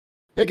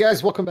Hey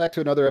guys, welcome back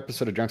to another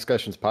episode of Drunk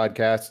Discussions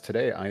Podcast.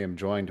 Today I am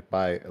joined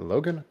by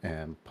Logan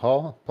and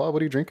Paul. Paul, what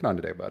are you drinking on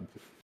today, bud?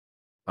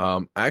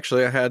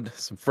 Actually, I had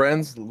some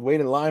friends wait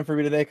in line for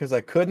me today because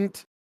I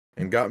couldn't,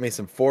 and got me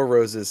some Four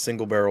Roses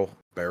single barrel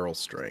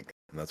strength,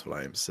 and that's what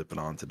I am sipping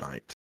on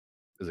tonight.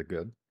 Is it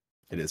good?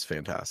 It is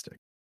fantastic.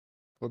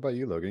 What about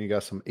you, Logan? You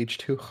got some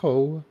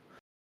H2O?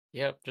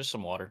 Yep, just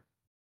some water.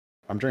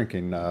 I'm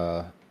drinking.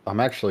 I'm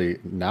actually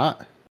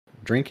not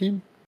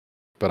drinking,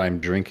 but I'm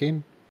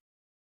drinking.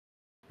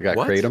 I got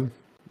What? Kratom.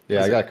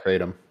 Yeah, I got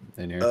Kratom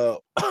in here.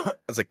 Oh,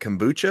 it's like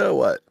kombucha. Or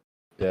what?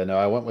 Yeah, no,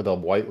 I went with a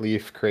white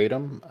leaf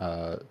Kratom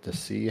to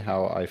see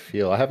how I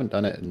feel. I haven't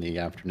done it in the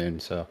afternoon,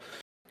 so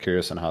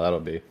curious on how that'll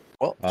be.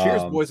 Well,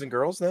 cheers, boys and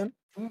girls. Then.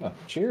 Yeah,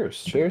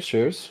 cheers.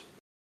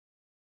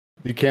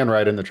 You can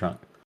ride in the trunk.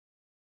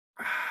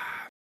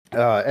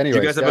 Anyway, Did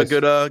you guys have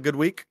a good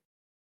week?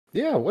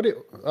 Yeah.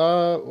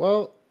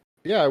 Well,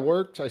 yeah, I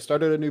worked. I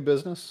started a new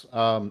business.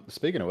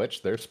 Speaking of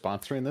which, they're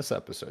sponsoring this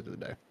episode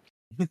today.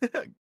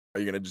 Are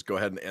you gonna just go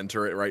ahead and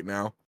enter it right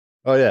now?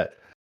 Oh yeah.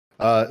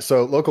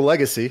 So Local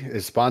Legacy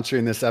is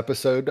sponsoring this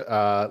episode.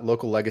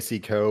 Local Legacy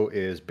Co.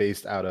 is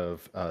based out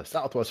of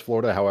Southwest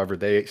Florida. However,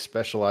 they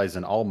specialize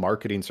in all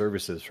marketing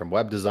services from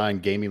web design,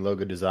 gaming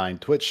logo design,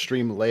 Twitch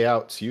stream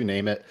layouts, you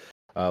name it.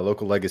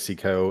 Local Legacy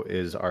Co.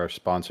 is our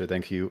sponsor.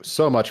 Thank you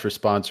so much for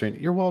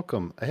sponsoring. You're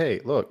welcome.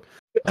 Hey, look.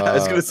 I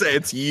was gonna say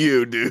it's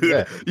you, dude.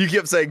 Yeah. You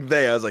kept saying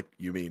they. I was like,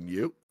 you mean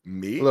you?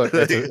 Me? Look,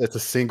 it's a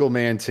single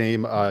man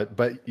team,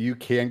 but you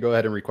can go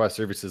ahead and request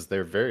services.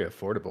 They're very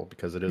affordable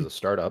because it is a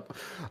startup.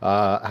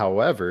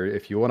 However,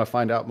 if you want to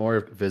find out more,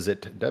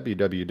 visit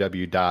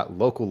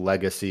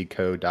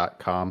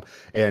www.locallegacyco.com.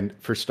 And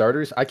for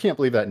starters, I can't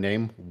believe that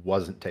name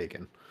wasn't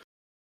taken.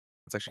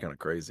 It's actually kind of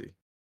crazy.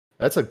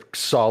 That's a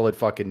solid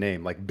fucking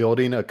name. Like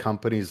building a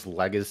company's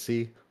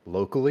legacy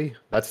locally.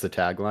 That's the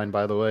tagline,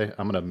 by the way.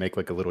 I'm going to make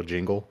like a little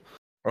jingle.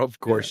 Of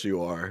course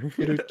you are.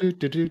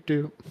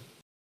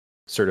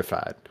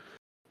 Certified.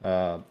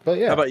 But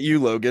yeah. How about you,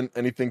 Logan?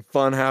 Anything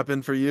fun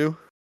happened for you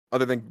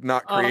other than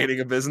not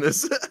creating a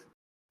business?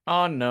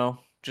 Oh no,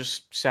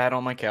 just sat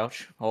on my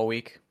couch all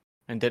week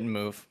and didn't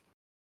move.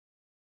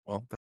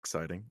 Well, that's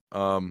exciting.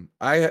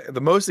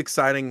 The most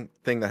exciting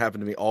thing that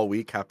happened to me all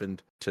week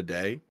happened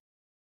today.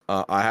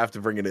 I have to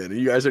bring it in.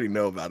 You guys already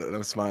know about it, and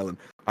I'm smiling.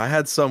 I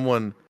had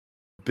someone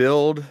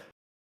build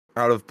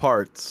out of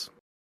parts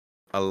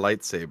a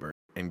lightsaber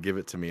and give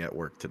it to me at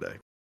work today.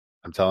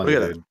 I'm telling you,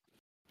 dude.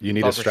 You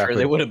need a strap. Sure,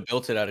 they would have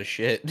built it out of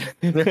shit.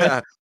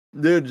 Yeah,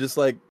 dude, just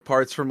like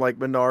parts from like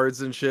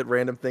Menards and shit,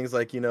 random things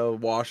like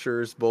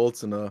washers,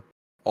 bolts, and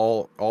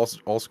all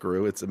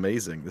screw. It's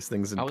amazing. This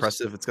thing's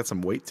impressive. It's got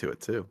some weight to it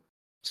too. I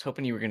was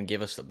hoping you were gonna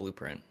give us the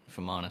blueprint, if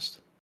I'm honest.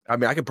 I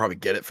mean, I could probably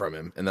get it from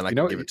him, and then I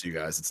can give it to you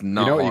guys. It's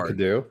not. You know what hard. you could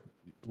do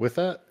with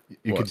that?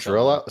 You could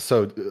drill out,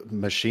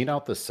 machine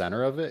out the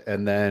center of it,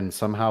 and then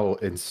somehow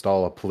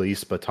install a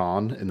police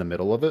baton in the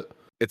middle of it.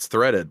 It's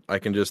threaded. I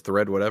can just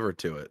thread whatever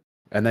to it.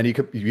 And then you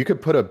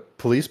could put a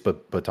police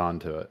baton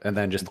to it, and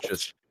then just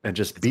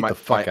beat the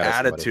fuck out of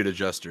somebody. Attitude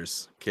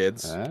adjusters,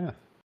 kids.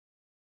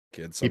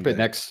 Kids. Keep it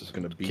next.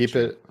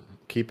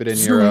 Keep it in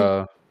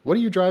your. What are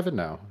you driving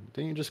now?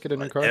 Didn't you just get a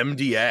new car?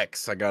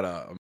 MDX. I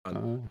got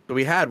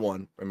we had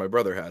one, and my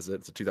brother has it.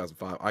 It's a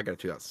 2005. I got a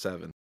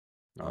 2007.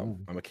 A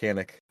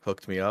mechanic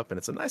hooked me up, and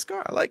it's a nice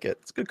car. I like it.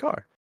 It's a good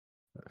car.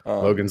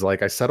 Logan's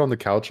like, I sat on the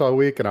couch all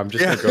week, and I'm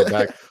just gonna go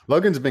back.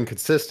 Logan's been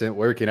consistent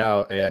working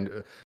out,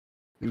 and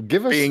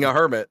give us being a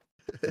hermit.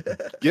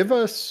 Give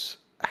us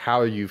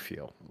how you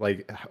feel.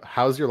 Like,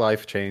 how's your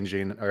life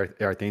changing?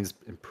 Are things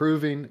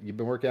improving? You've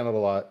been working out a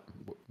lot.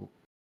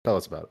 Tell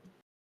us about it.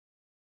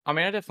 I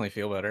mean, I definitely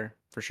feel better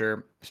for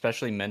sure,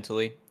 especially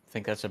mentally. I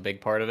think that's a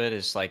big part of it.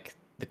 Is like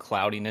the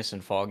cloudiness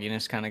and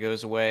fogginess kind of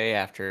goes away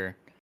after,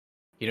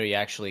 you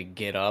actually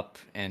get up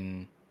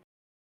and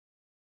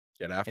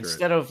get after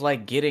instead of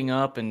like getting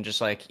up and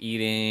just like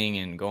eating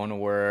and going to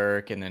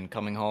work and then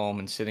coming home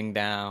and sitting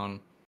down,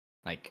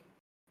 like,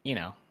 You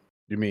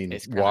mean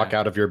walk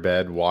out of your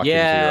bed, walk into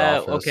your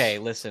office? Okay,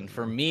 listen,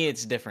 for me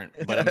it's different,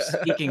 but I'm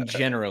speaking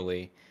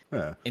generally.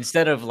 Yeah.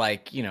 Instead of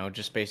like,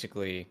 just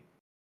basically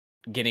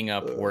getting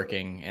up,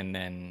 working, and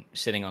then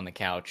sitting on the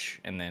couch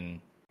and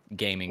then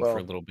gaming for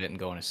a little bit and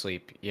going to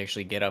sleep, you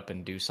actually get up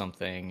and do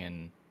something,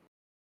 and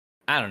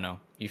I don't know,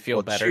 you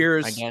feel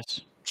better, I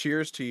guess.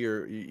 Cheers to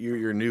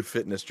your new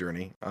fitness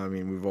journey. I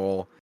mean, we've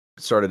all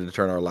started to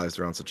turn our lives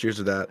around, so cheers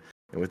to that.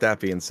 And with that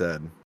being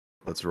said,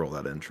 let's roll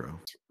that intro.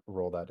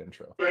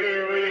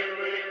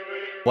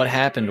 What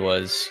happened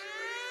was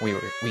we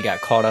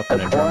got caught up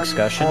in a drunk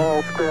discussion,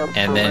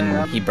 and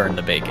then he burned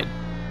the bacon.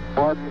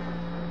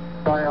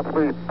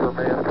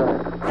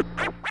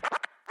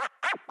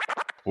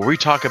 Where we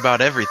talk about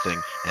everything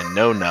and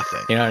know nothing.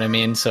 You know what I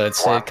mean? So it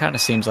kind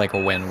of seems like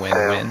a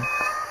win-win-win.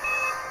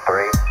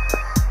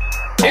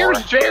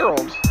 Here's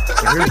Gerald.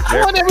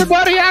 Telling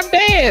everybody I'm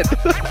dead.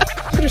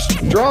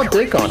 Just draw a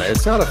dick on it.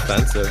 It's not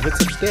offensive.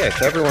 It's a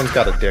dick. Everyone's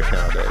got a dick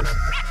nowadays.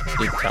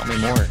 Dude, tell me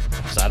more,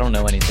 because I don't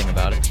know anything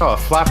about it. Oh, a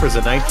flapper's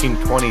a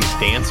 1920s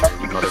dancer,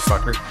 you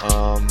motherfucker.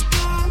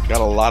 Got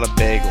a lot of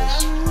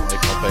bagels. I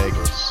like my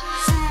bagels.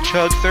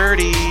 Chug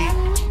 30.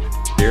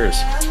 Cheers.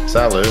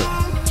 Salud.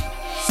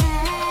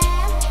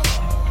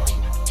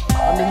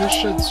 I mean, this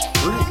shit's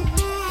free,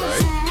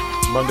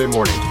 right? Monday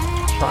morning.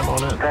 Chime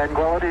on in.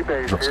 Tranquility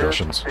Base No here.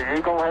 discussions. The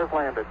Eagle has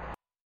landed.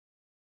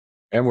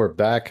 And we're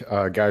back.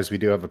 Guys, we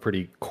do have a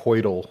pretty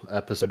coital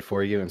episode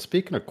for you. And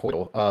speaking of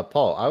coital,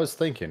 Paul, I was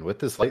thinking with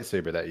this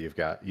lightsaber that you've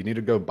got, you need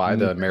to go buy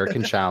the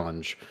American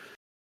Challenge.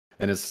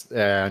 And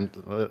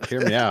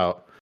hear me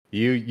out.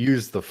 You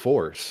use the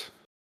Force.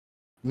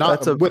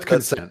 Not with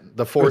consent.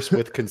 The Force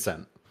with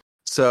consent.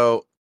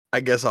 So I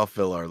guess I'll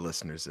fill our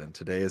listeners in.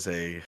 Today is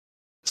a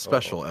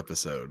special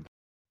episode.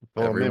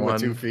 Oh, man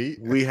with 2 feet.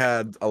 We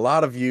had a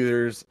lot of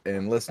viewers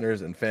and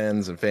listeners and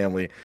fans and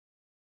family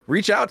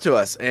reach out to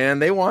us,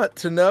 and they want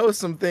to know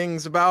some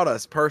things about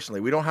us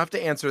personally. We don't have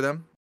to answer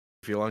them.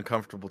 If you feel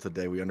uncomfortable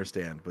today, we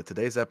understand. But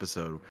today's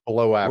episode,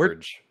 Below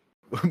average.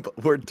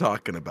 we're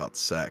talking about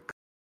sex.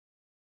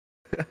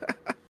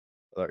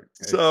 Look,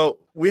 So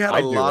we had I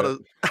a do lot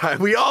of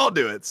we all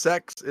do it.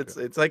 Sex.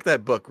 It's like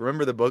that book.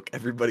 Remember the book?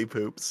 Everybody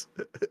poops.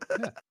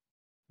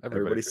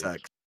 Everybody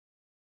sex.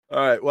 All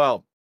right.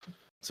 Well,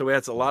 so we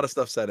had a lot of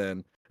stuff set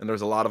in, and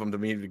there's a lot of them to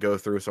me to go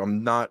through. So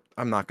I'm not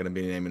going to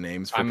be naming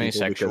names for I'm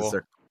people asexual.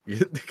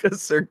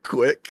 because they're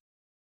quick.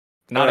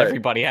 Not All right.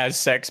 everybody has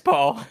sex,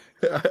 Paul.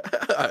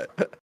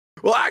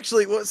 Well,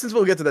 actually, since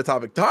we'll get to that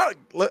topic,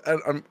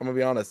 I'm gonna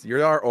be honest.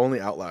 You're our only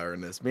outlier in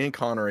this. Me and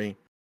Connery,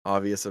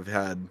 obvious, have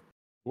had.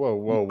 Whoa.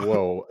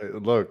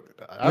 Look,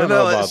 I don't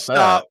know about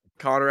stop. that.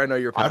 Connor, I know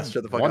you're I'm past.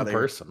 Shut the fuck one out of here.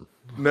 person.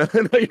 No,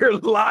 you're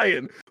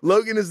lying.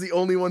 Logan is the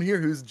only one here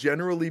who's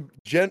generally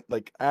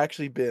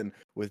actually been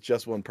with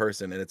just one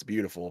person, and it's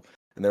beautiful,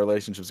 and their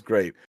relationship's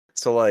great.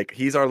 So like,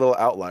 he's our little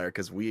outlier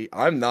because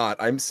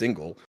I'm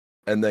single,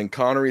 and then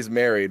Connery's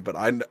married, but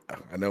I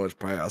know it's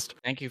past.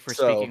 Thank you for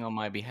So- speaking on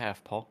my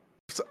behalf, Paul.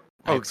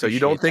 So you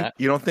don't think that.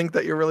 you don't think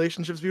that your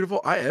relationship's beautiful?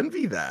 I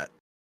envy that.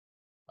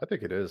 I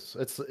think it is.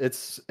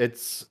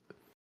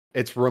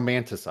 It's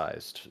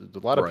romanticized. A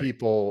lot of Right.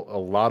 people, a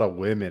lot of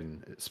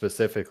women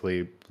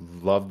specifically,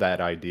 love that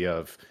idea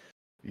of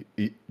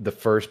the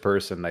first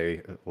person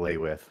they lay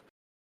with,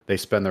 they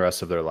spend the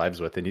rest of their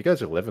lives with, and you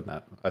guys are living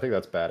that. I think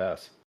that's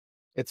badass.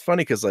 It's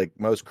funny because like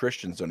most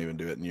Christians don't even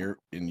do it,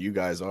 and you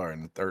guys are,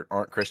 and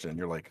aren't Christian, and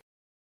you're like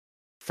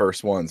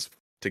first ones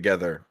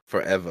together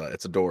forever.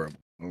 It's adorable.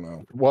 I don't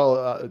know.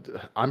 Well,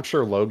 I'm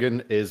sure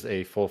Logan is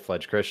a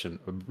full-fledged Christian.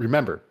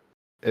 Remember,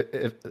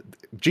 if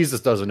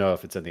Jesus doesn't know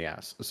if it's in the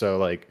ass, so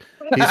like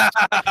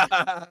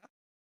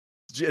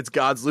It's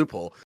God's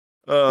loophole.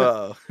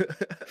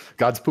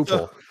 God's poop So,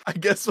 hole. I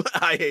guess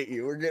I hate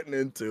you. We're getting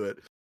into it.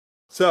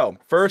 So,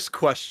 first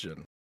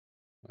question.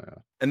 Yeah.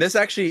 And this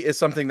actually is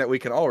something that we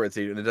can all relate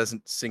to, and it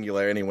doesn't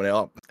singular anyone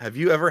else. Have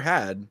you ever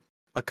had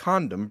a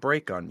condom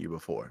break on you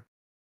before?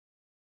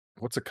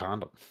 What's a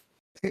condom?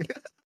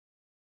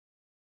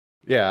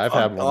 Yeah, I've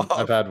had one. off.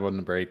 I've had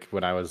one break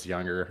when I was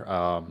younger.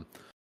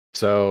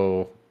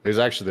 So it was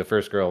actually the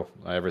first girl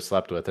I ever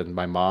slept with, and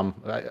my mom.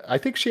 I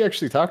think she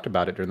actually talked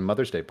about it during the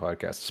Mother's Day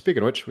podcast.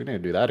 Speaking of which, we need to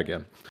do that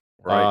again.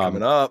 Right,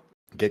 coming up.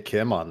 Get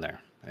Kim on there.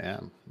 Yeah,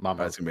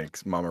 Mama. That's gonna be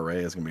Mama Ray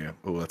is gonna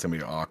be that's gonna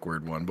be an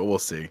awkward one, but we'll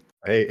see.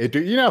 Hey,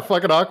 you know how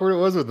fucking awkward it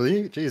was with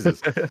me?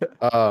 Jesus.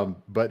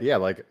 But yeah,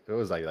 like it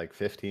was like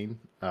 15.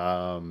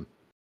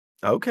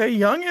 Okay,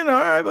 youngin', all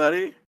right,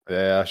 buddy.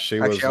 Yeah, she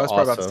Actually, was I was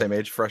probably about the also- same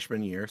age,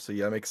 freshman year, so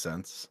yeah, that makes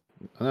sense.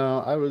 No,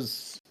 I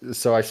was.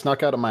 So I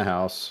snuck out of my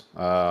house,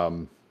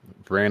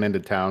 ran into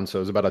town. So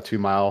it was about a 2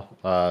 mile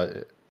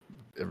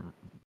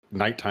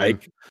nighttime.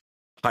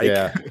 Hike.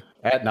 Yeah,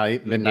 at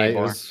night, midnight. It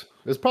bar.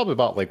 was probably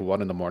about like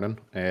 1 a.m.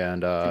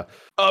 And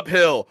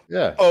Uphill,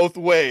 yeah, both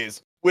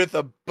ways, with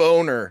a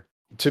boner.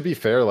 to be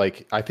fair,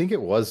 like I think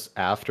it was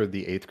after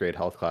the 8th grade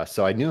health class,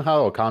 so I knew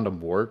how a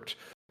condom worked.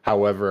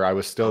 However, I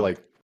was still like,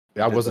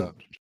 I did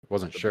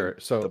wasn't sure.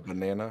 The So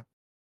banana.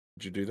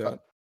 Did you do that?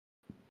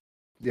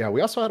 yeah,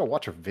 we also had to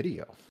watch a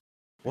video.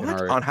 in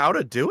What? our- On how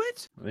to do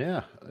it?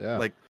 Yeah.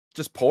 Like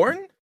just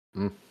porn?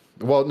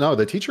 Well, no,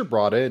 the teacher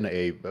brought in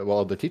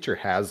the teacher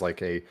has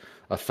like a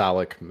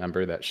phallic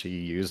member that she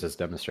used as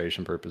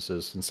demonstration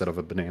purposes instead of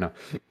a banana.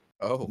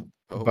 Oh.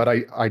 But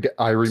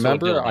I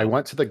remember I dildo.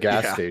 went to the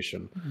gas Yeah.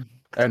 station,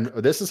 and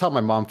this is how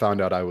my mom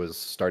found out I was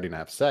starting to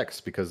have sex,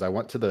 because I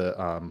went to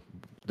the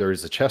there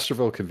was a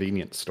Chesterville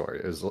convenience store.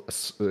 It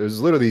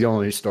was literally the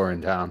only store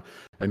in town.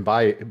 And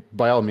by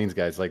all means,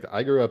 guys, like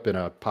I grew up in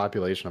a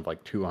population of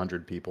like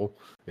 200 people,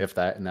 if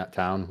that, in that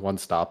town, one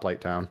stoplight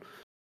town.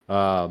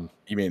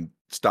 You mean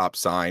stop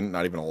sign,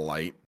 not even a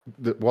light?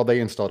 Well, they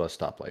installed a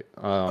stoplight.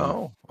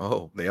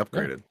 They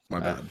upgraded. My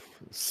Uh, bad.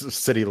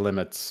 City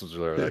limits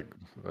are like,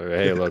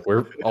 hey, look,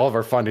 all of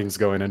our funding's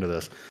going into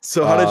this.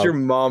 So how did your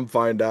mom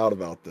find out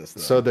about this?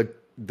 Then? So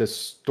the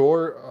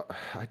store,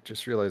 I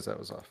just realized that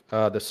was off.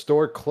 The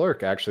store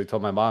clerk actually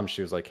told my mom,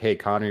 she was like, hey,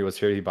 Connery was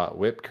here. He bought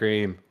whipped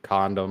cream,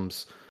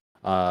 condoms,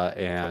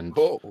 and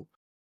Oh,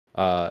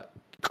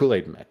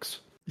 Kool-Aid mix.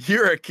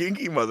 you're a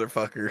kinky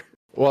motherfucker.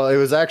 Well, it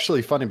was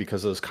actually funny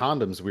because those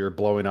condoms we were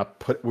blowing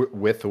up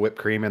with the whipped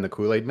cream and the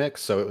Kool-Aid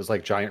mix, so it was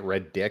like giant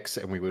red dicks,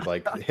 and we would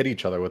like hit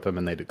each other with them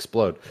and they'd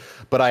explode.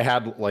 But I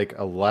had like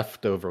a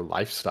leftover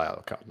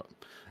lifestyle condom,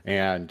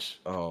 and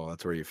Oh,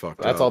 that's where you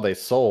fucked that's up. all they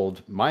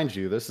sold. Mind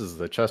you, this is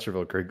the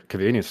Chesterfield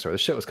convenience store.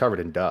 This shit was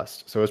covered in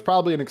dust, so it was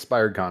probably an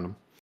expired condom.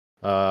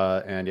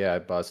 And yeah, I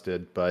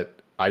busted,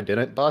 but I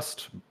didn't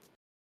bust.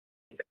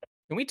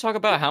 Can we talk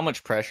about how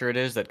much pressure it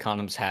is that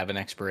condoms have an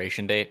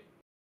expiration date?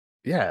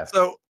 Yeah.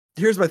 So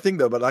here's my thing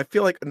though, but I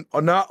feel like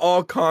not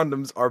all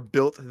condoms are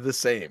built the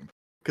same.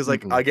 Because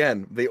like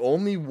again, the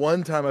only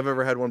one time I've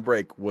ever had one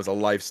break was a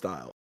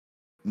lifestyle.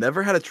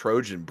 Never had a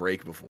Trojan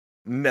break before.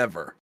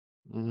 Never.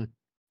 Mm.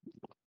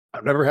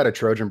 I've never had a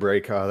Trojan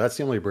break. That's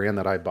the only brand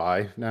that I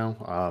buy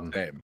now.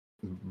 Same.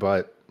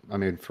 But I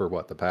mean, for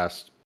what, the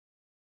past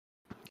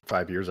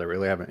 5 years, I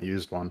really haven't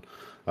used one.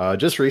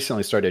 Just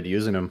recently started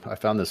using them. I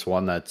found this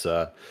one that's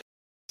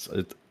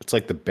it's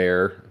like the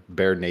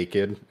bare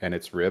naked, and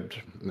it's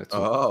ribbed. It's,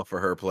 for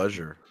her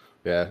pleasure.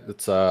 yeah,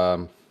 it's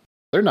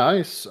they're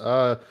nice.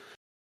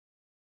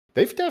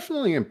 They've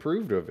definitely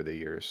improved over the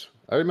years.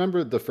 I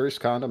remember the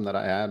first condom that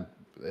I had,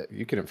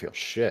 you couldn't feel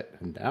shit,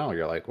 and now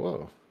you're like,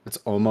 whoa, it's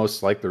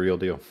almost like the real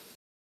deal.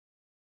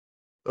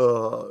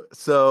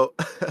 So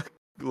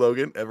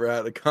Logan, ever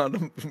had a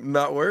condom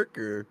not work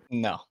or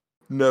No.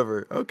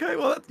 never? Okay,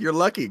 well you're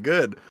lucky.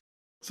 Good.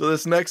 So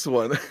this next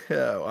one,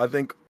 yeah, I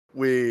think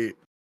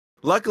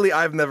luckily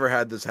I've never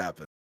had this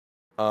happen.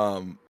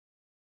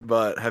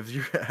 But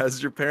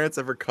has your parents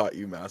ever caught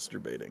you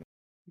masturbating?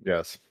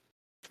 Yes.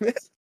 To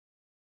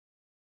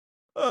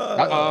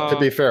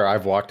be fair,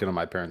 I've walked into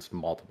my parents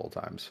multiple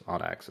times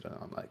on accident.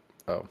 I'm like,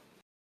 oh,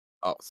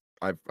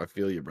 I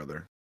feel you,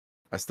 brother.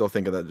 I still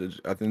think of that.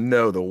 I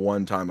know the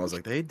one time I was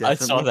like, they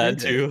definitely I saw that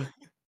did it. too.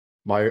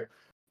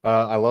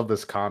 I love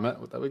this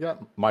comment that we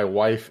got. My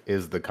wife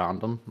is the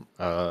condom.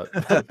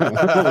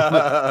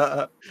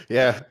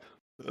 Yeah.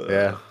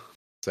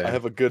 Same. I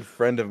have a good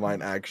friend of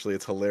mine, actually.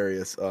 It's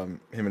hilarious.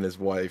 Him and his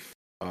wife,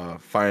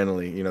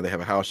 finally, they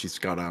have a house. She's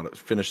got out,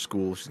 finished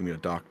school. She's gonna be a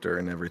doctor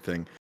and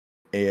everything.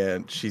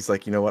 And she's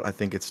like, you know what? I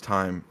think it's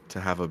time to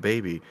have a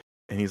baby.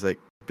 And he's like,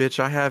 bitch,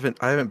 I haven't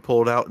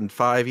pulled out in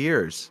 5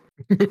 years.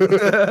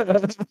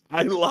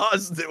 I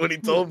lost it when he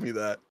told me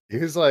that. He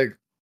was like,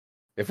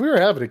 if we were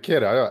having a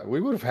kid, we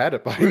would have had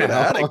it by We now.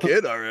 had a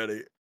kid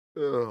already.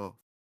 Oh,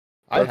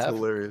 that's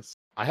hilarious.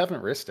 I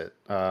haven't risked it.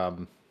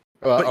 But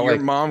your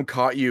mom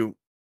caught you.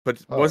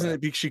 But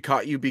wasn't it she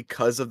caught you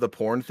because of the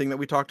porn thing that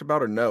we talked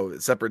about, or no? It's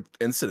a separate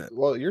incident.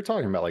 Well, you're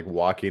talking about like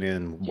walking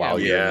in while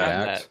you're in the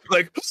act.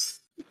 Like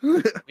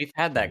We've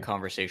had that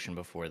conversation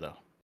before, though.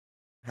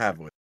 Have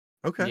we?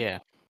 Okay. Yeah.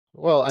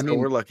 Well, I mean,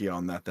 we're lucky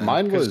on that then.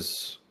 Mine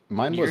was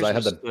I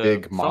had the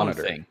big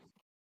monitor. Thing.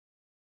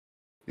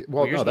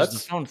 Well, no, that's the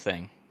phone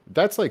thing.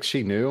 That's like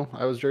she knew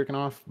I was jerking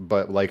off,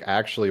 but like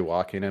actually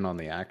walking in on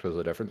the act was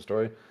a different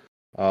story.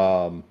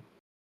 Some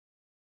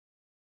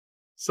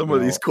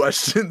of these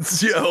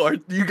questions,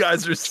 you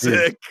guys are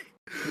sick.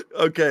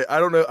 Okay, I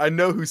don't know. I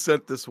know who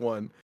sent this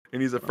one,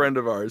 and he's a friend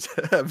of ours.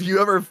 Have you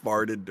ever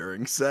farted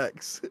during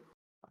sex?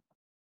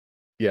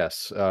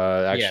 Yes.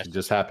 Actually,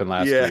 just happened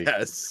last week.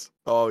 Yes.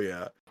 Oh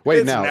yeah. Wait,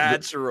 it's now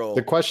natural.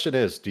 The question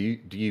is, do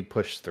you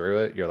push through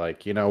it? You're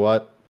like, you know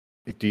what?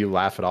 Do you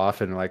laugh it off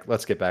and like,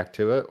 let's get back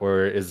to it,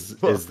 or is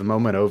the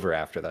moment over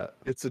after that?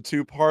 It's a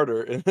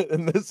two-parter,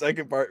 and the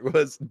second part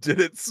was, did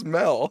it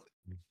smell?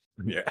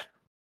 Yeah.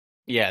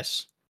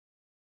 Yes.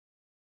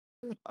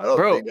 I don't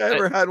think I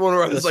ever had one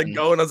where I was like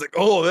going, I was like,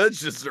 oh, that's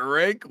just a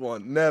rank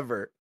one.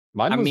 Never.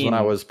 Mine was when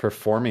I was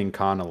performing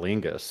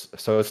conolingus,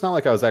 so it's not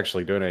like I was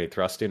actually doing any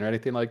thrusting or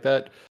anything like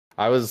that.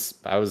 I was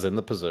in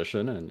the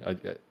position,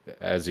 and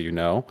as you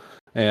know,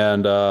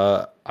 and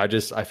I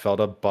felt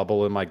a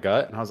bubble in my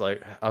gut, and I was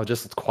like, I'll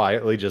just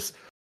quietly just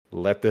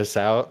let this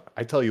out.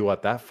 I tell you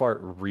what, that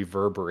fart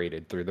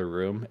reverberated through the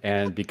room,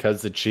 and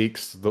because the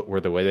cheeks were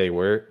the way they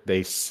were,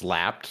 they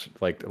slapped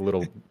like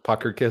little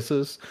pucker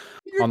kisses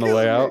on the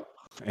way out.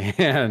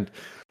 And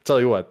I'll tell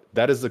you what,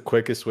 that is the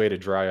quickest way to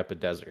dry up a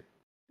desert.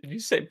 Did you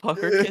say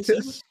pucker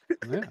kisses?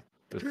 Yeah.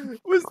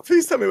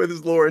 Please tell me with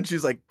his lore, and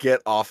she's like,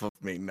 "Get off of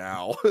me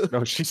now!"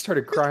 No, she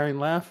started crying,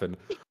 laughing,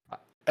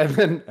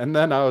 and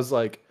then I was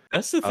like,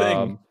 "That's the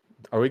thing.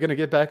 Are we gonna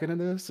get back into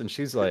this?" And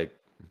she's like,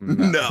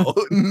 "No."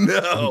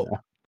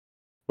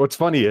 What's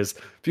funny is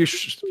a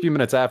few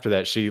minutes after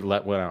that, she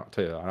went out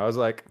too, and I was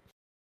like,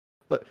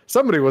 "Look,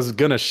 somebody was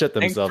gonna shit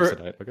themselves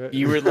tonight." Okay,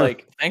 you were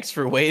like, "Thanks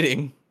for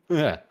waiting."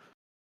 Yeah,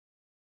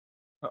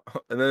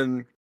 and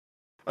then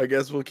I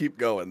guess we'll keep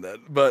going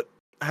then. But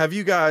have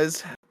you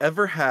guys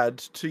ever had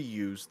to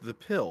use the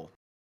pill?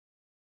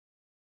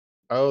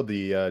 Oh,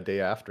 the day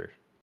after.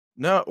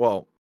 No,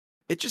 well,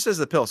 it just says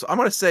the pill. So I'm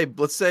gonna say,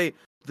 let's say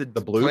the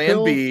blue plan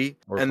pill B,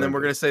 and then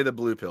we're gonna say the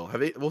blue pill.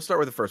 We'll start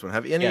with the first one.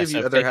 Have any of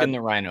you ever had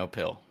the rhino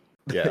pill?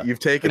 Yeah, you've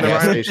taken the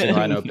rhino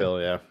rhino pill.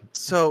 Yeah.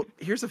 So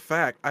here's a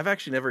fact: I've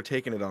actually never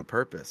taken it on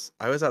purpose.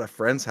 I was at a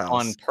friend's house.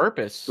 On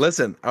purpose?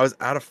 Listen, I was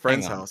at a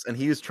friend's house, and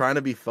he was trying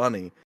to be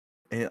funny.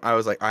 And I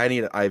was like, I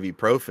need an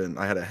ibuprofen.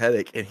 I had a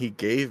headache, and he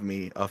gave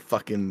me a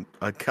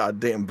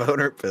goddamn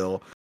boner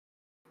pill.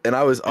 And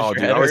I was, Does your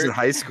dude, I head was in hurt?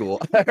 high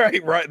school.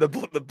 right.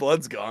 The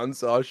blood's gone,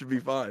 so I should be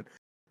fine.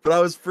 But I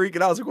was freaking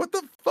out. I was like, what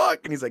the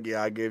fuck? And he's like,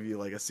 yeah, I gave you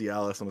like a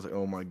Cialis. And I was like,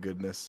 oh my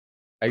goodness.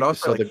 But I was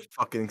So like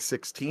fucking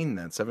 16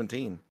 then,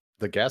 17.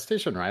 the gas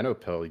station Rhino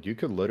pill, you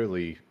could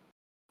literally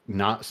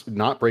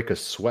not break a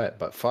sweat,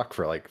 but fuck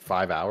for like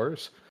 5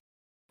 hours.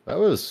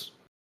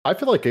 I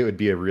feel like it would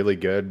be a really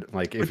good,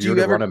 like, if you were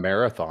to run a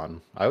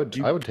marathon, I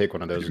would take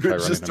one of those and try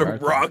running Just a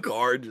marathon. rock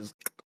hard, just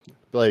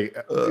like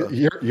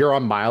you're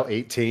on mile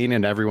 18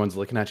 and everyone's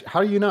looking at you. How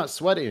are you not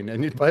sweating?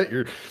 And but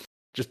you're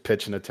just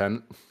pitching a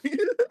tent.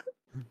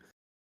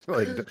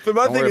 Like, but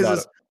my thing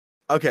is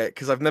okay,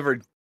 because I've never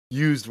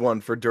used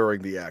one for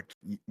during the act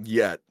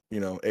yet. You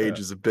know, age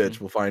is a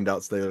bitch. We'll find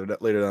out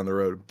later down the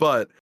road.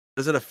 But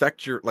does it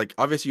affect your, like,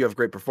 obviously you have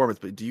great performance,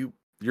 but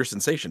your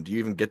sensation? Do you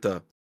even get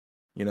to,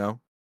 you know,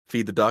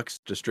 feed the ducks,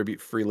 distribute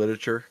free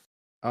literature?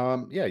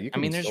 Yeah, you can. I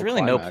mean, there's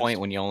really no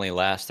point when you only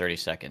last 30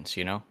 seconds,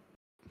 you know?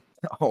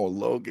 Oh,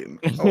 Logan.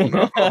 Oh,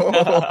 no.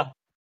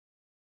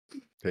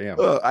 Damn.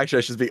 Actually,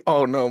 I should be,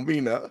 oh, no,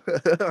 Mina.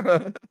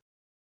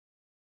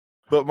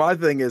 But my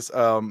thing is,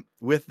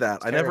 with that,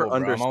 It's I never terrible,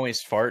 understood. I'm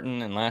always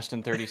farting and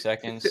lasting 30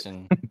 seconds.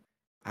 And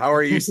how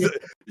are you?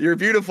 Your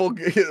beautiful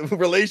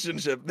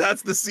relationship.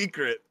 That's the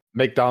secret.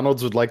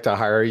 McDonald's would like to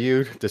hire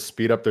you to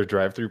speed up their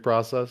drive-through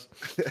process.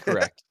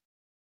 Correct.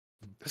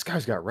 This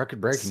guy's got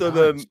record-breaking So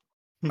times.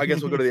 then, I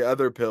guess we'll go to the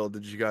other pill.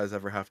 Did you guys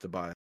ever have to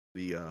buy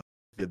the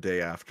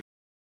day after?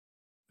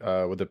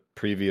 With the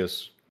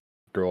previous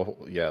girl,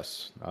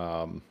 yes.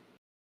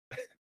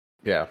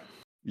 Yeah.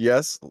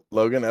 Yes,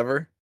 Logan,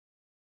 ever?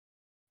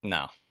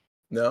 No.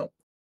 No.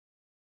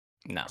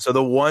 So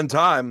the one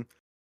time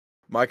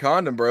my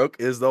condom broke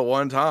is the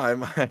one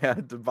time I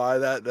had to buy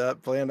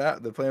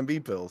the Plan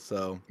B pill.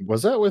 So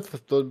was that with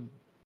the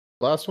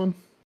last one?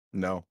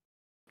 No.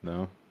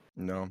 Was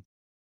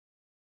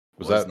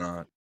that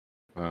not?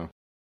 Oh,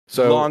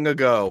 so long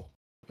ago.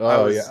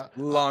 Oh yeah,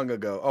 long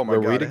ago. Oh my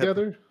god, were we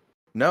together?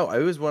 No,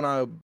 it was when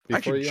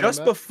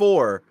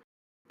before,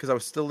 because I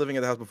was still living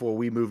at the house before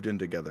we moved in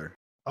together.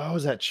 Oh,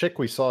 was that chick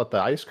we saw at the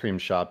ice cream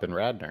shop in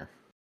Radnor?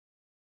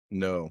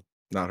 No,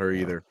 not her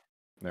either.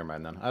 Never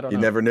mind then. I don't know.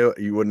 You never knew.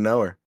 You wouldn't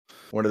know her.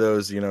 One of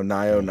those,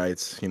 NIO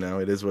nights.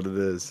 It is what it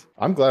is.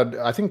 I'm glad.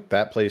 I think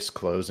that place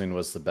closing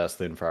was the best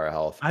thing for our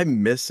health. I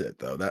miss it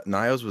though. That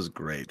NIO's was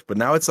great, but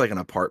now it's like an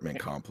apartment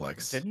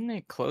complex. Didn't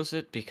they close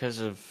it because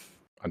of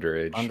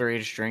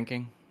underage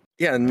drinking?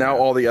 Yeah, and now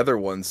all the other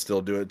ones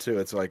still do it too.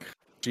 It's like,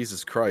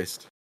 Jesus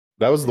Christ.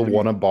 That was the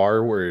one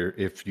bar where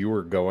if you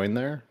were going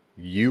there,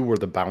 you were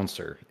the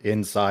bouncer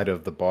inside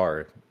of the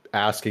bar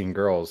asking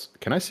girls,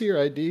 "Can I see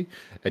your ID?"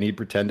 And he'd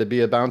pretend to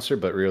be a bouncer,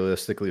 but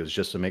realistically it was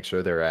just to make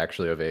sure they were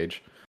actually of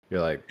age. You're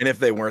like, and if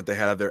they weren't, they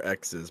had their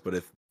exes, but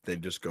if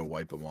they'd just go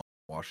wipe them off,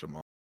 wash them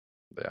off.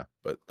 Yeah.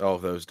 But all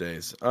those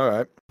days. All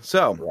right.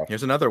 So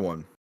here's another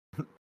one.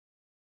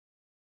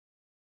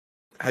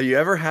 Have you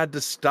ever had to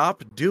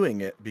stop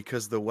doing it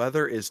because the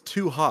weather is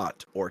too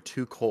hot or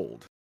too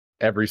cold?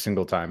 Every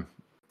single time.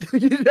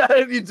 You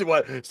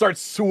start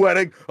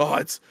sweating. Oh,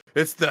 it's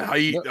the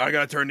heat. I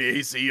gotta turn the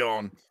AC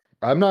on.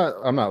 I'm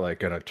not like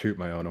gonna toot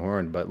my own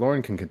horn, but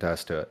Lauren can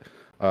contest to it.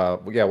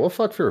 Yeah, we'll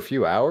fuck for a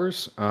few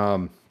hours.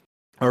 Or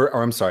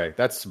I'm sorry,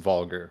 that's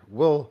vulgar.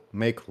 We'll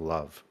make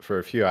love for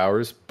a few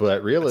hours,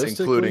 but realistically, that's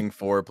including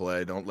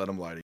foreplay. Don't let them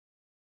lie to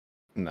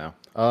you. No.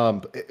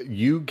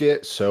 You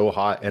get so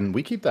hot, and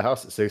we keep the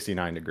house at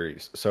 69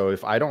 degrees. So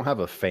if I don't have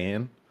a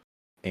fan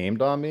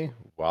aimed on me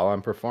while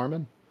I'm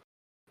performing,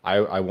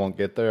 I won't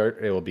get there.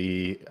 It will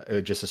be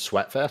just a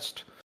sweat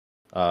fest.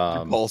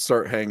 Your balls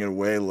start hanging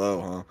way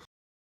low, huh?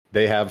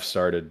 They have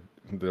started.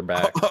 They're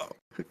back.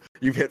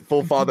 You've hit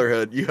full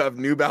fatherhood. You have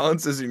New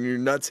Balances and your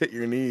nuts hit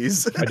your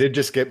knees. I did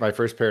just get my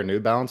first pair of New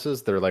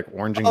Balances. They're like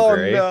orange and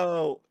gray.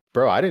 No.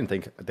 Bro, I didn't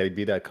think they'd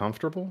be that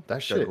comfortable.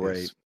 That shit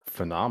is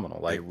phenomenal.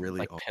 Like,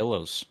 really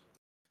pillows.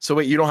 So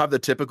wait, you don't have the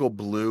typical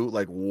blue,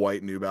 like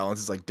white New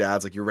Balances, like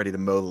dad's, like you're ready to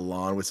mow the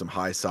lawn with some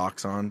high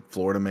socks on,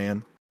 Florida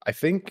man? I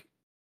think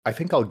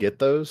I'll get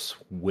those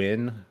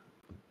when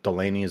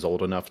Delaney is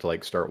old enough to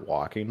like start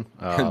walking.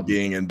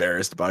 Being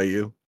embarrassed by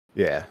you.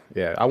 Yeah.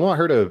 I want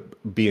her to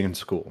be in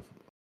school,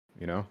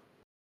 you know?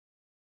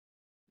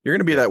 You're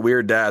gonna be that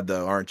weird dad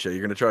though, aren't you?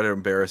 You're gonna try to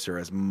embarrass her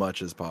as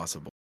much as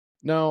possible.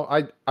 No,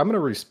 I'm gonna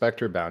respect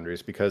her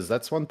boundaries, because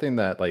that's one thing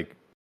that, like,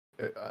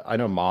 I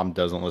know mom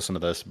doesn't listen to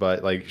this,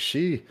 but like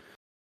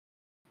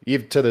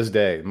even to this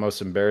day,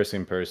 most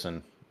embarrassing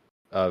person.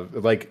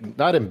 Like,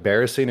 not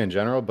embarrassing in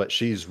general, but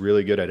she's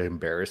really good at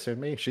embarrassing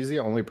me. She's the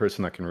only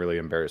person that can really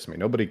embarrass me.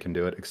 Nobody can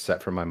do it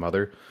except for my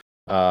mother.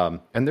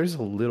 And there's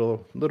a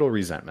little bit of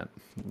resentment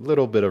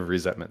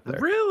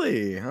there.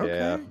 Really? Okay.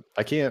 Yeah.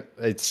 I can't.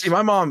 See,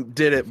 my mom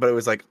did it, but it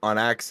was like on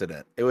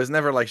accident. It was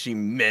never like she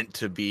meant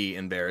to be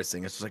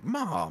embarrassing. It's just like,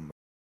 Mom.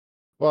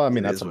 Well, I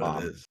mean, that's a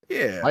mom.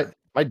 Yeah.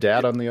 My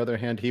dad, on the other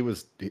hand,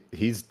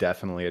 he's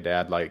definitely a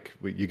dad. Like,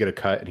 you get a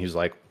cut and he's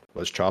like,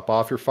 let's chop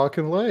off your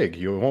fucking leg.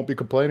 You won't be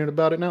complaining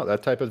about it now.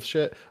 That type of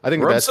shit. I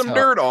think Rub some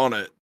dirt on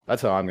it.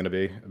 That's how I'm gonna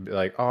be. Be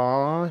like,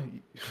 aw,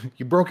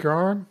 you broke your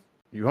arm.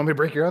 You want me to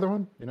break your other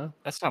one? You know.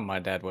 That's how my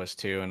dad was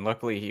too, and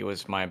luckily he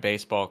was my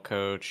baseball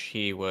coach.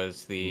 He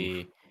was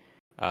the,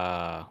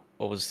 what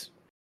was?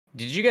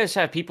 Did you guys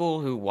have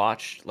people who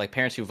watched, like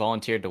parents who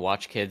volunteered to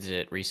watch kids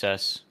at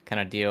recess, kind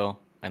of deal,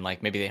 and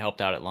like maybe they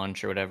helped out at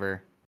lunch or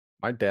whatever?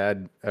 My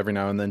dad every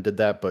now and then did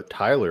that, but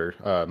Tyler,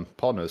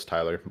 Paul knows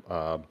Tyler.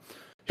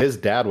 His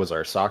dad was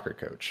our soccer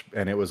coach,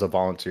 and it was a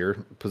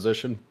volunteer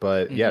position.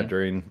 But yeah,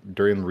 during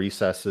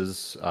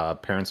recesses,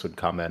 parents would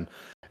come in,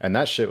 and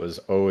that shit was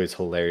always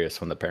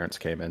hilarious when the parents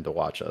came in to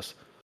watch us.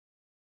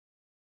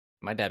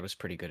 My dad was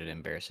pretty good at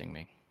embarrassing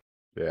me.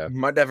 Yeah,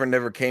 my dad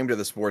never came to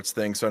the sports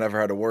thing, so I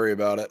never had to worry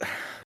about it.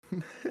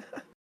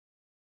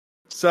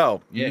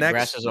 So next,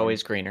 grass is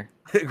always greener.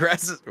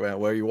 Grass is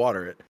where you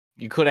water it.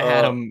 You could have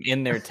had him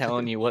in there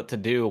telling you what to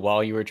do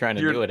while you were trying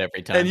to do it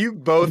every time. And you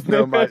both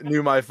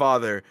knew my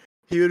father.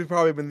 He would have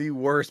probably been the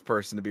worst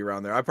person to be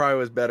around there. I probably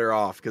was better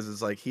off because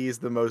it's like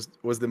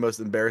was the most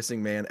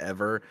embarrassing man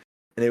ever,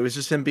 and it was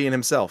just him being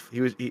himself.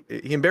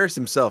 He embarrassed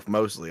himself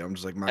mostly. I'm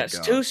just like, my That's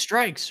God. 2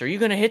 strikes. Are you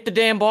gonna hit the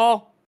damn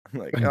ball? I'm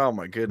like, oh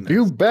my goodness.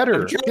 do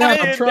better.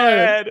 I'm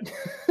trying.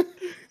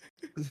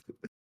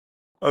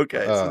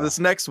 Okay, so this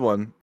next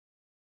one,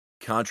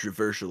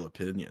 controversial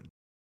opinion.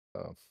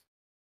 Oh.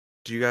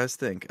 Do you guys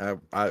think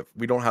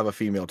we don't have a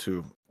female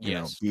to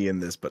be in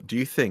this, but do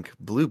you think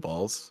blue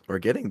balls or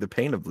getting the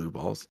pain of blue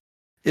balls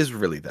is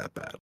really that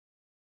bad?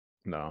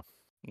 No.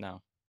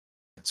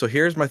 So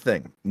here's my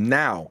thing.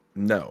 Now,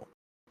 no.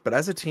 But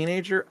as a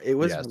teenager, it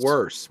was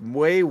worse,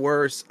 way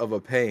worse of a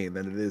pain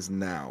than it is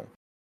now.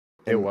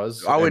 It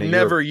was. I would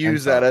never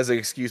use that as an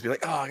excuse. Be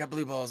like, oh, I got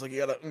blue balls. Like,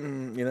 you gotta,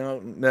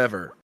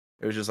 never.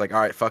 It was just like, all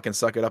right, fucking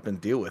suck it up and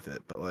deal with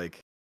it. But like,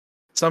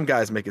 some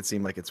guys make it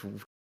seem like it's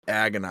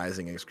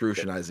agonizing,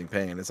 excruciating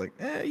pain. It's like,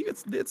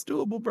 it's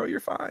doable, bro. You're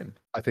fine.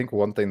 I think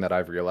one thing that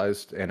I've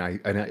realized, and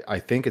I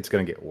think it's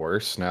going to get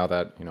worse now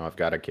that I've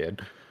got a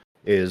kid,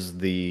 is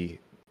the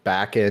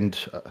back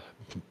end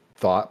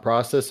thought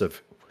process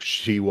of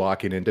she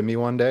walking into me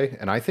one day.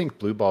 And I think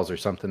blue balls are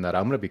something that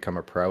I'm going to become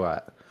a pro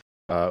at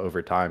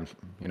over time.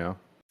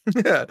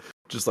 Yeah,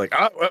 just like,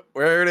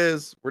 where it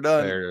is, we're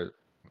done.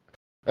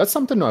 That's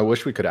something I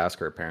wish we could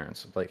ask our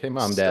parents. Like, hey,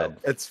 mom, dad.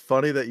 It's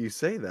funny that you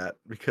say that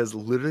because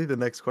literally the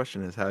next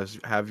question is,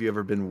 have you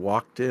ever been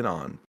walked in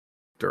on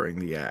during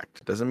the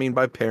act? Doesn't mean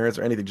by parents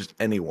or anything, just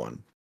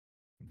anyone.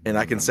 And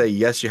I can say,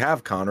 yes, you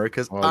have, Connery,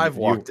 because I've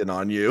walked in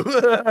on you.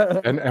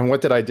 And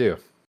what did I do?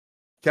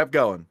 Kept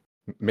going.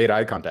 Made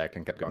eye contact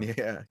and kept going.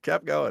 Yeah,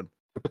 kept going.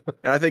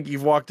 And I think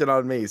you've walked in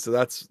on me, so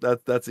that's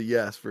a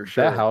yes for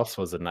sure. That house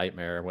was a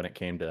nightmare when it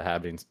came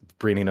to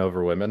bringing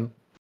over women.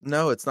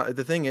 No, it's not.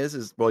 The thing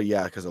is well,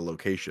 yeah, because of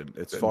location.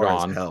 It's far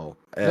as hell.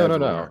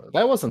 No.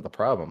 That wasn't the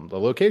problem. The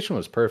location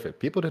was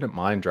perfect. People didn't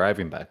mind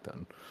driving back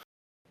then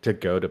to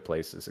go to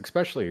places.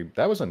 Especially,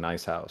 that was a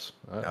nice house.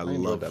 I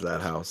love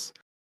that house.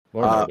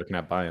 We're looking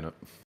at buying it.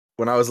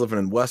 When I was living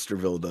in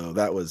Westerville, though,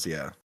 that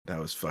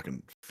was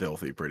fucking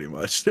filthy, pretty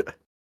much.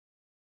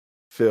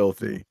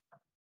 Filthy.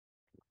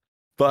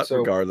 But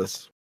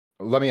regardless.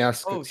 Let me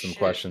ask some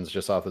questions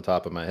just off the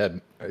top of my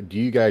head. Do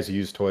you guys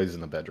use toys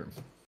in the bedroom?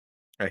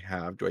 I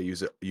have. Do I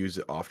use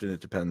it often? It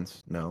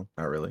depends. No,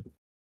 not really.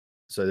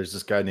 So there's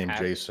this guy named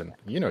Jason.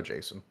 You know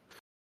Jason.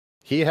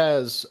 He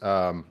has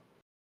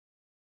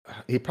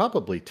he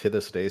probably to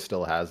this day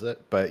still has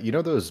it, but you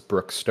know those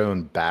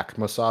Brookstone back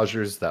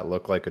massagers that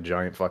look like a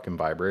giant fucking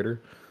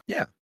vibrator?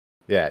 Yeah.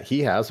 Yeah, he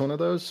has one of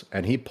those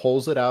and he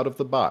pulls it out of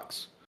the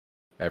box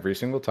every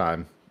single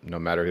time, no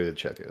matter who the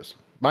chick is.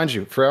 Mind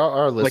you, for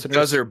our listeners, like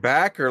does her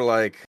back or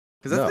like,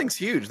 because that thing's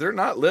huge. They're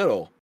not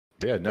little.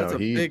 Yeah, no, that's a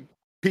big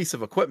piece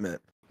of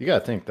equipment. You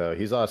gotta think though,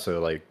 he's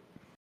also like,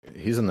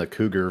 he's in the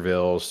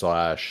Cougarville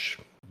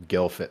 /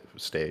 Gilfit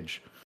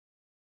stage.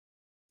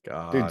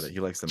 God, he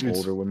likes some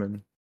older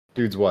women.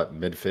 Dude's what,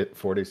 mid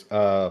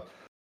 40s?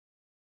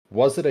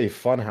 Was it a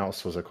fun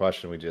house? Was a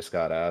question we just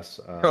got asked.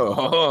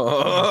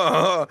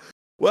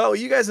 Well,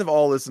 you guys have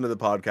all listened to the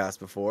podcast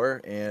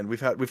before, and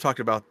we've talked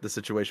about the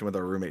situation with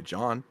our roommate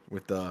John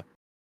with the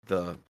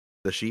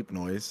sheep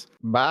noise.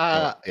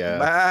 Bah, yeah.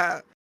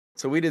 Bah.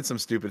 So we did some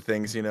stupid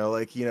things,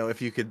 like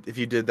if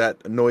you did that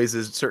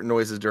certain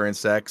noises during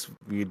sex,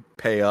 we'd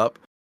pay up.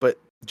 But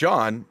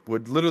John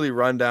would literally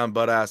run down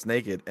butt ass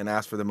naked and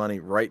ask for the money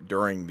right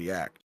during the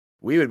act.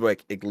 We would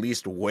like at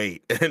least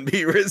wait and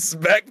be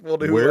respectful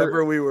to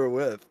whoever we were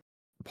with.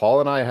 Paul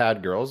and I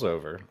had girls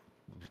over.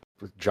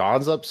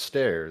 John's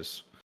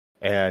upstairs,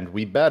 and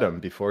we bet him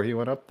before he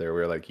went up there.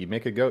 We were like, "You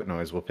make a goat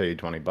noise, we'll pay you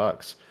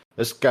 $20."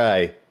 This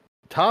guy,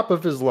 top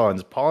of his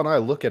lungs. Paul and I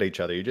look at each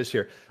other. You just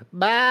hear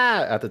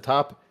 "bah" at the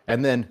top,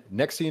 and then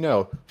next thing you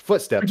know,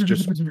 footsteps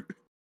just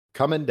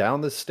coming down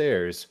the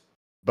stairs.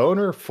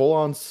 Boner full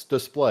on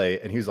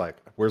display, and he's like,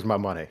 "Where's my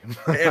money?"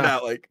 And I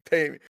like,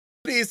 pay me.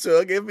 Please,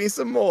 sir, give me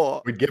some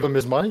more. We'd give him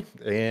his money,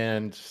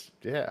 and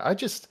yeah,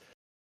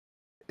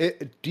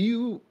 do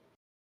you,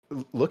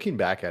 looking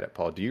back at it,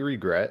 Paul, do you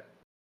regret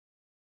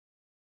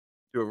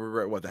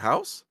What, the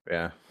house?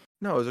 Yeah.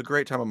 No, it was a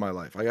great time of my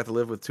life. I got to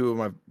live with two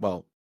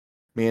of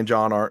me and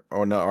John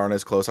aren't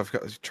as close. I've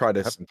tried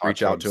to Haven't talked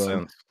reach out to him.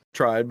 since.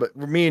 Tried, but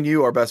me and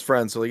you are best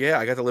friends. So yeah,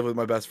 I got to live with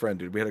my best friend,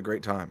 dude. We had a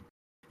great time.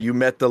 You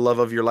met the love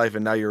of your life,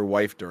 and now your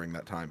wife during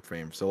that time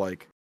frame. So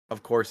like,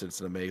 of course, it's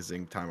an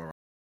amazing time around.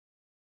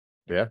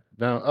 Yeah.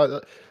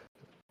 No.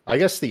 I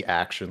guess the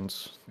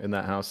actions in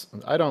that house.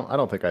 I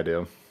don't think I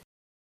do.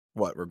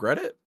 What, regret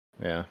it?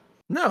 Yeah.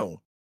 No.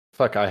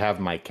 Fuck. I have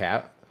my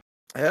cat.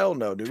 Hell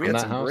no, dude. We From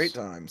had that some great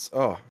house? times.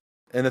 Oh.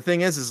 And the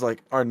thing is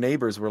like our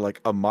neighbors were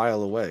like a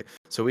mile away.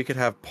 So we could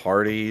have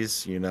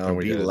parties, And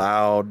we be did.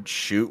 loud,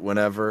 shoot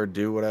whenever,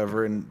 do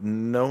whatever, and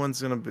no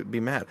one's going to be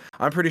mad.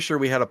 I'm pretty sure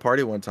we had a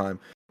party one time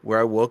where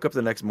I woke up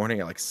the next morning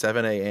at like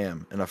 7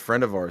 a.m. and a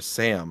friend of ours,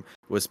 Sam,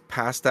 was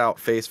passed out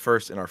face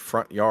first in our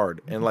front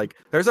yard. And like,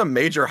 there's a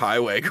major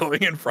highway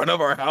going in front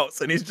of our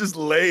house, and he's just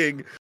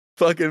laying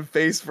fucking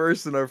face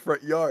first in our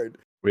front yard.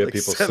 We had Like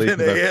people 7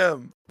 sleeping in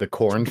a.m. the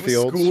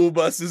cornfields. School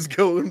buses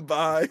going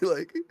by.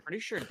 Like, Pretty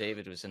sure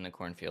David was in the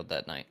cornfield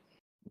that night.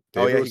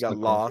 oh yeah, David he was in got the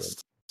cornfield.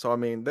 lost. So I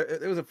mean,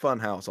 it was a fun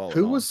house.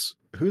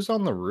 Who's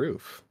on the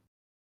roof?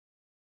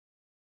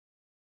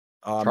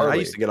 I used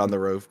Charlie. to get on the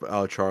roof,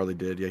 but Charlie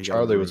did. Yeah,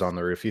 Charlie was on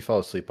the roof. He fell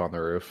asleep on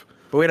the roof.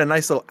 But we had a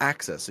nice little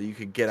access, so you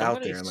could get out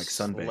Somebody there and like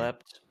sunbathe.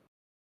 slept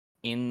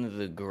in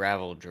the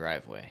gravel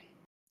driveway.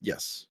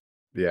 Yes,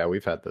 Yeah,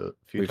 we've had the.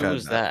 We've Who had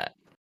was that?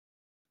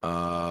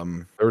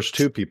 um, There was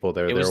two people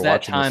there. It They was were that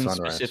watching the time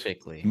sunrise.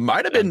 specifically.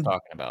 might have that I'm been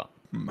talking about.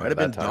 might have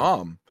been that time.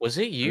 Dom. Was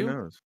it Who you?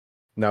 knows?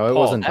 No, it Paul,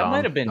 wasn't that Dom.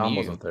 might have been Dom you.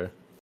 wasn't there.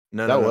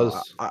 No, That no.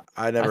 was-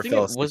 I never I think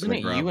fell it asleep. wasn't in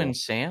it the you gravel. and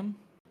Sam?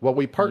 Well,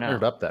 we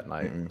partnered No. up that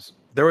night. Mm-mm.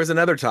 There was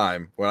another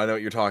time where I know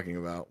what you're talking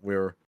about.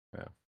 Yeah.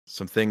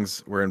 Some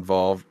things were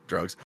involved,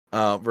 drugs.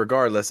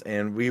 Regardless,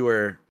 and we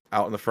were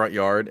out in the front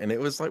yard, and it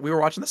was like we were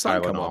watching the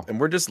sun come Tylenol. up, and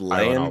we're just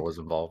laying. Tylenol was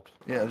involved.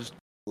 Yeah, just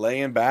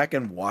laying back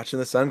and watching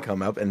the sun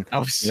come up. And I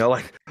was,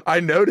 like I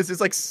noticed it's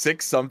like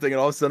 6 something, and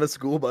all of a sudden a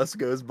school bus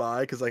goes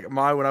by. Because like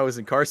when I was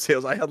in car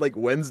sales, I had like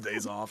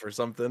Wednesdays off or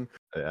something,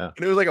 Yeah.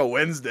 and it was like a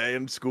Wednesday,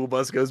 and school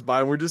bus goes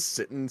by, and we're just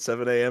sitting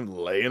 7 a.m.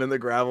 laying in the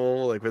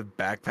gravel, like with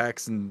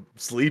backpacks and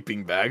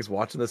sleeping bags,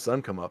 watching the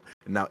sun come up.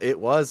 And now it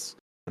was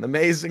an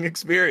amazing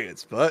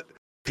experience, but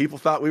people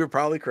thought we were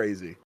probably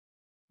crazy.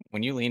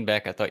 when you leaned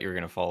back, I thought you were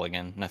gonna fall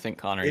again, and I think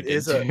Connor It did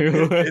is too.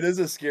 it is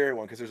a scary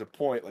one because there's a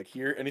point like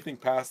here, anything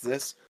past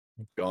this,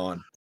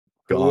 gone.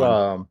 Who,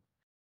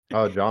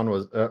 John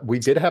was. We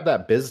did have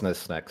that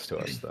business next to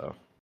us though,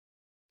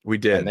 We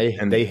did,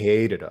 and they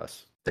hated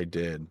us. they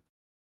did.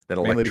 That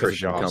Mainly because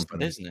electrician John's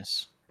company.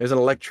 Business. There's an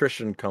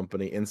electrician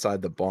company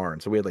inside the barn.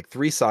 So we had like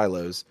 3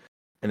 silos,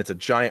 and it's a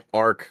giant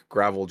arc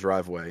gravel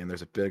driveway, and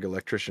there's a big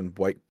electrician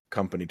white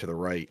company to the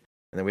right.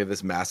 And then we have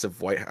this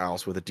massive white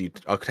house with a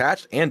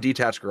attached and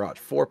detached garage,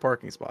 4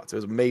 parking spots. It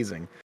was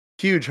amazing.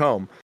 Huge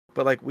home.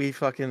 But like we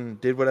fucking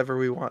did whatever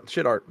we want.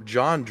 Shit,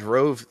 John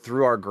drove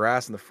through our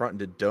grass in the front and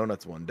did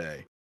donuts one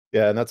day.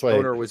 Yeah, and that's why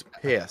Owner was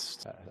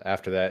pissed.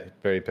 after that,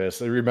 very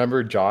pissed. I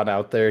remember John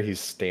out there. He's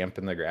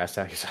stamping the grass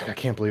out. He's like, "I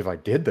can't believe I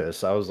did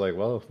this." I was like,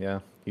 "Well, yeah,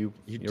 you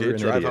You were did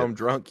an drive idiot." home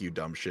drunk, you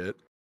dumb shit.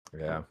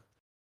 Yeah,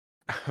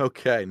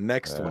 Okay,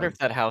 next I one. wonder if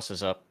that house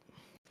is up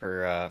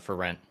for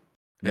rent.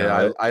 Yeah,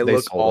 No, I they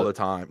look sold all it. the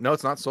time. No,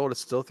 it's not sold.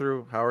 It's still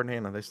through Howard and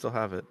Hannah. They still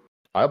have it.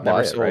 I'll Never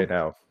buy it sold. right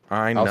now.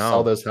 I I'll know.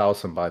 sell this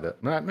house and buy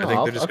that. No, I think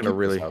I'll, they're just I'll gonna keep this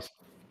really. house.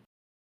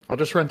 I'll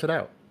just rent it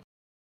out.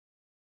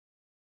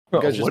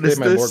 You guys just What paid does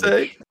my this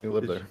mortgage. say? You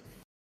live there.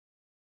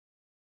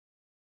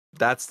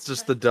 That's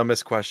just the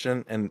dumbest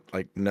question, and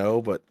like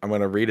no, but I'm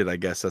gonna read it. I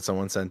guess that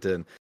someone sent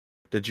in.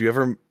 Did you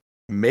ever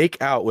make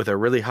out with a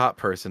really hot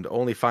person to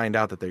only find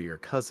out that they're your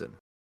cousin?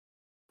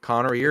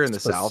 Connor, you're in the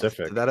South.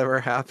 Specific. Did that ever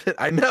happen?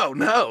 I know,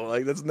 no,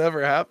 like that's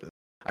never happened.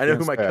 I know who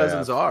Yes, my I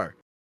cousins have. are.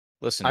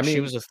 Listen, I she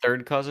mean- was a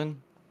third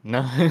cousin.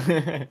 No.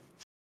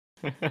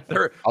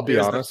 I'll be It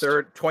is honest. The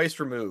third, twice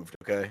removed.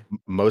 Okay,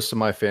 Most of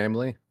my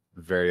family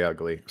very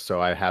ugly,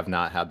 so I have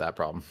not had that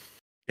problem.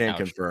 can Ouch.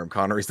 confirm.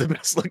 Connor is the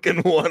best looking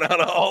one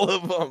out of all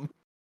of them.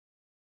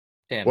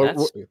 Damn, What-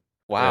 that's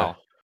wow.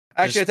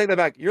 Actually, I take that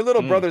back. Your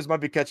little Mm. brothers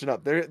might be catching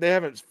up. They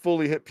haven't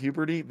fully hit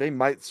puberty. They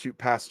might shoot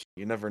past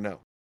you. You never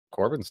know.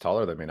 Corbin's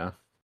taller than me now.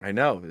 I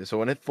know. So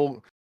when it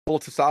full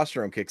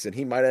testosterone kicks in,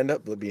 he might end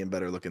up being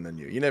better looking than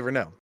you. You never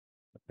know.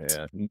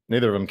 Yeah,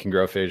 neither of them can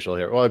grow facial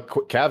hair. Well,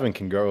 Kevin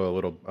can grow a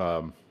little.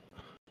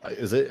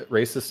 Is it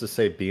racist to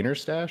say beaner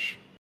stash?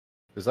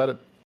 Is that a?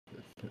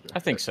 I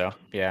think so.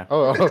 Yeah.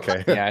 Oh,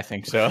 okay. Yeah, I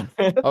think so.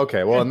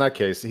 Okay, well, in that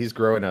case, he's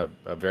growing a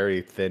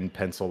very thin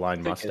pencil line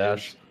I think it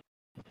mustache.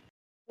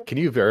 Can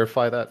you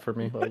verify that for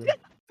me, Logan? I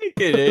think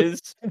it is.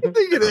 I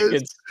think it is.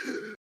 It's-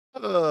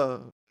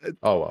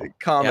 Oh well. Yeah,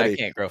 Comedy. I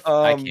can't grow.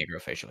 I can't grow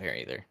facial hair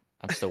either.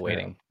 I'm still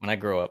waiting. When I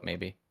grow up,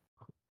 maybe.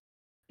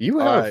 You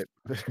All have.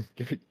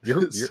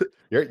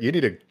 You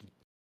need to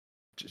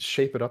just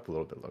shape it up a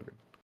little bit, Logan.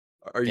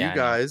 Are Yeah, I you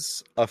know.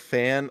 guys a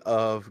fan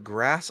of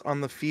grass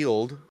on the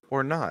field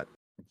or not?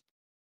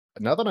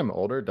 Now that I'm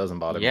older, it doesn't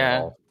bother me at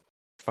Yeah. all.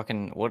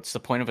 Fucking. What's the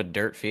point of a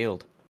dirt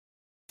field?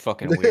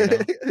 Fucking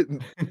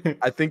weirdo.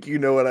 I think you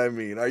know what I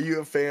mean. Are you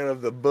a fan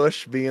of the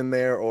bush being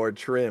there or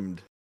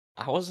trimmed?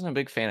 I wasn't a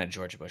big fan of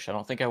George Bush. I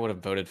don't think I would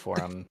have voted for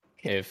him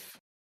if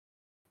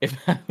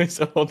I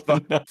was old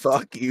enough.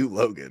 Fuck you,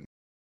 Logan.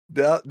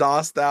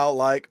 Dost thou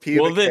like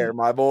pubic hair,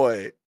 my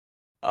boy?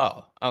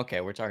 Oh, okay.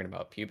 We're talking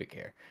about pubic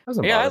hair.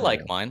 Doesn't Yeah, I bother like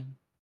me. mine.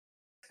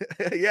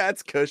 Yeah,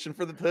 it's cushion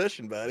for the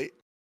pushing, buddy.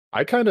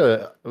 I kind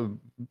of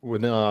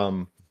when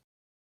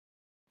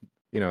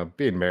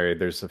being married,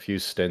 there's a few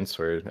stints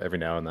where every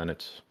now and then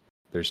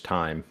there's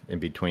time in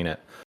between it.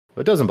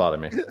 But it doesn't bother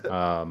me.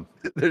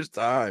 There's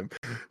time.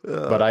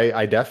 But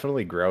I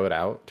definitely grow it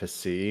out to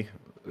see.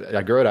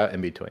 I grow it out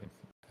in between.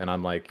 And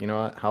I'm like, you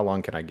know what? How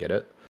long can I get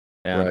it?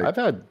 And Right.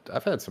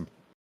 I've had some.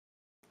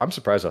 I'm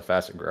surprised how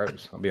fast it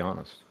grows. I'll be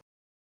honest.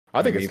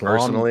 I think Me it's long.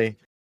 personally,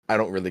 I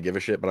don't really give a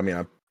shit, but I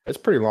mean, It's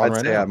pretty long I'd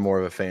right say now. I'm more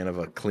of a fan of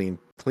a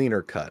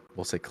cleaner cut.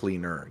 We'll say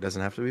cleaner. It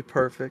doesn't have to be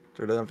perfect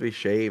or it doesn't have to be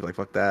shaved. Like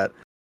fuck that.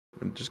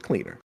 Just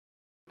cleaner.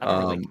 I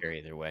don't really care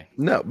either way.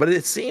 No, but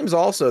it seems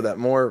also that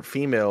more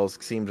females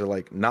seem to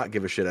like not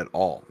give a shit at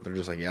all. They're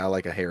just like, yeah, I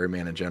like a hairy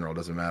man in general. It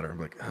doesn't matter. I'm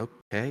like,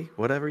 okay,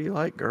 whatever you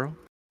like, girl.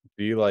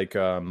 Do you like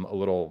a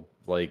little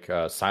like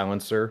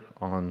silencer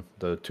on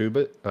the tube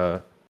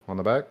on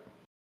the back?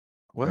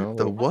 What? No,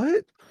 The little-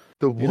 what?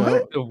 The what? You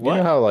know, The you what?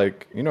 know how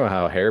like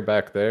hair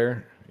back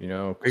there. You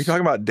know, Are you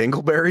talking about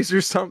dingleberries or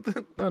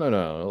something?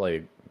 No.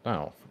 Like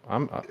no,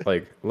 I'm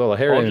like a little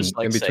hair Paul in, just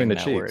likes in between saying the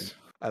that cheeks. word.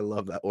 I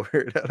love that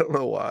word. I don't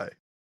know why.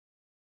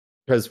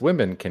 Because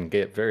women can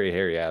get very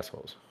hairy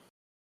assholes.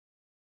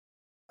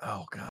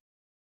 Oh god.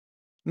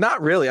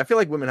 Not really. I feel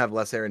like women have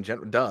less hair in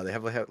general. Duh, they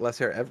have less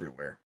hair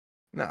everywhere.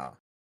 No.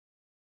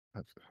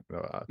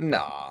 No,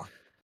 Nah.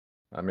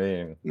 I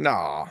mean,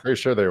 Nah. pretty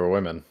sure they were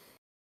women.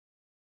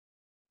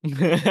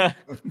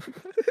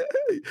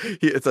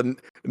 It's a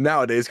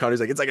nowadays Connor's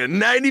like, it's like a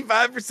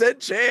 95%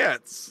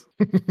 chance.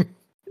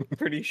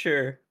 Pretty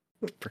sure.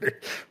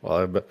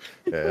 Well, but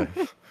yeah,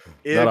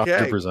 not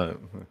Okay. 100%.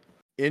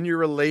 In your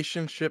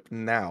relationship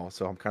now,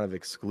 so I'm kind of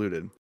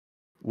excluded.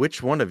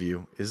 Which one of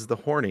you is the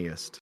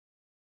horniest?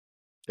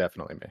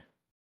 Definitely me.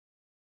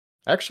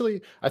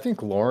 Actually, I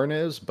think Lauren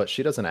is, but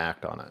she doesn't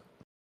act on it.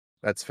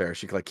 That's fair.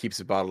 She like keeps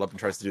it bottled up and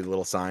tries to do the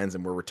little signs,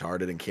 and we're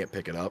retarded and can't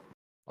pick it up.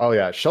 Oh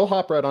yeah, she'll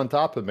hop right on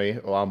top of me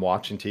while I'm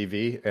watching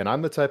TV, and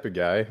I'm the type of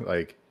guy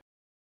like,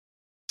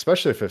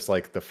 especially if it's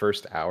like the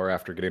first hour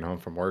after getting home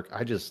from work,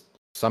 I just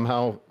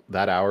somehow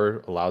that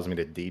hour allows me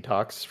to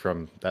detox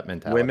from that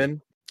mentality.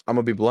 Women, I'm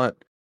gonna be blunt.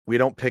 We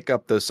don't pick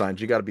up those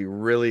signs. You got to be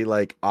really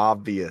like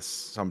obvious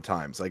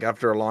sometimes. Like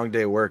after a long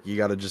day of work, you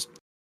got to just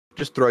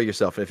throw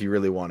yourself if you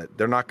really want it.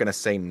 They're not gonna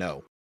say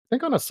no. I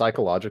think on a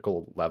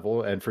psychological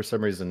level, and for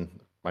some reason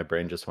my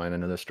brain just went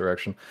into this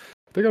direction.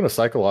 I think on a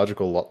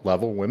psychological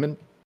level, women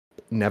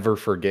never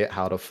forget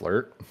how to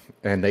flirt,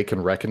 and they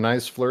can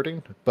recognize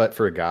flirting. But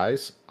for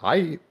guys,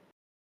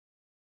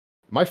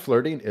 my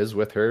flirting is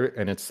with her,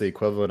 and it's the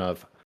equivalent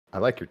of "I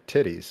like your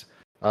titties."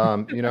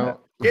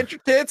 Get your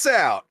tits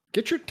out.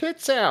 Get your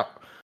tits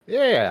out.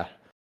 Yeah.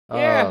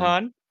 Yeah,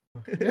 hon.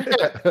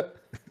 Yeah.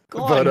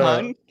 Go on,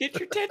 hon. Get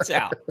your tits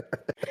out.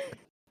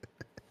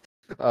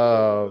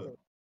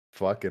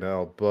 Fucking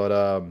hell.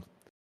 But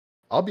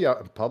I'll be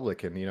out in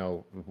public, and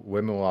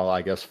women will,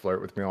 I guess,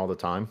 flirt with me all the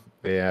time,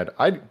 and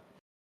I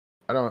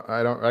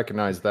don't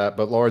recognize that.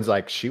 But Lauren's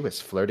like, she was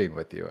flirting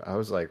with you. I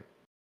was like,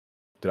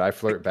 did I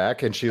flirt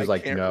back? And she was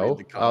like, no.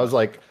 I was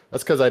like,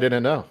 that's because I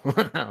didn't know.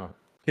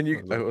 Can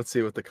you? Let's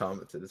see what the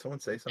comments did. Did someone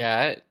say something?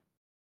 Yeah,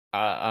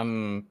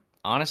 I'm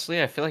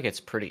honestly, I feel like it's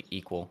pretty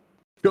equal.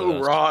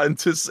 Go raw and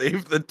to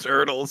save the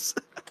turtles.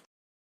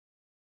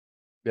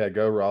 Yeah,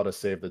 go raw to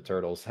save the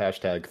turtles.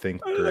 Hashtag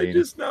think How did I green.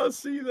 just now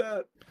see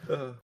that?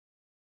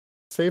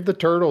 Save the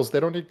turtles. They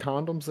don't need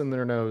condoms in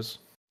their nose.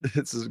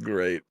 This is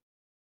great.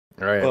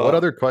 All right. What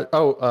other questions?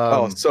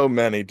 Oh, so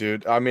many,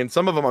 dude. I mean,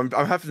 some of them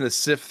I'm having to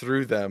sift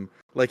through them.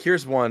 Like,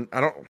 here's one.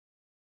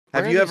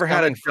 Have you ever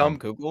had a dumb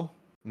Google?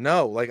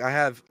 No, like I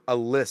have a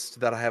list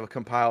that I have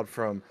compiled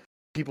from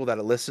people that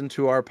have listened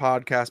to our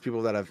podcast,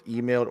 people that have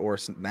emailed or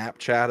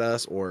Snapchat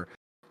us, or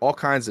all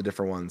kinds of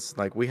different ones.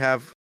 Like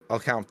I'll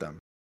count them.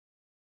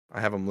 I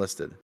have them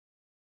listed.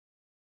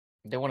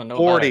 They want to know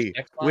 40. about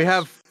our sex We lives?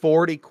 have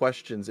 40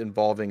 questions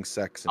involving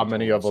sex. how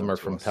many of them are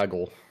to from us.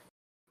 Peggle?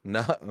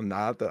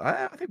 Not the.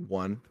 I think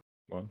one.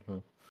 One. Huh.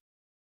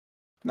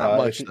 Not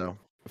much if you- though.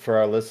 For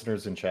our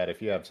listeners in chat,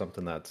 if you have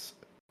something that's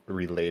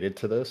related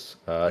to this,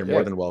 You're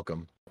more than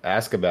welcome.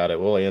 ask about it.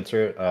 We'll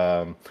answer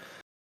it.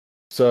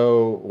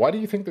 So why do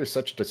you think there's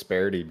such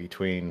disparity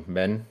between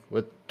men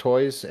with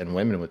toys and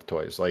women with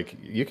toys? Like,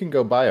 you can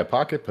go buy a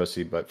pocket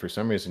pussy, but for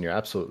some reason you're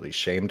absolutely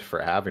shamed for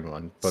having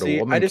one. But See, a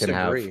I woman can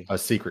have disagree. a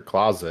secret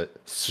closet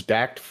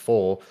stacked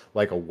full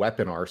like a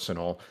weapon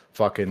arsenal.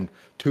 Fucking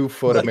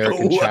 2-foot Like a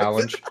American weapon.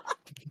 challenge.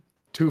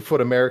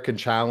 2-foot American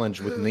challenge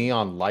with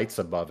neon lights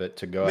above it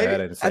to go ahead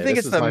and say, I think "This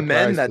it's is the my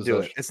men prized that do it.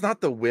 possession." It's not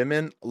the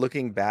women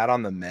looking bad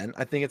on the men.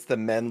 I think it's the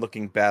men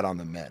looking bad on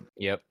the men.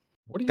 Yep.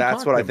 What are you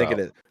That's what I talking think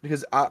it about? is.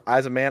 Because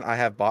as a man, I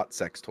have bought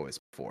sex toys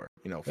before,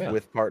 Yeah.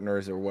 with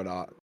partners or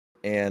whatnot.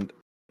 And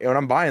when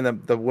I'm buying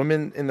them, the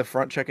woman in the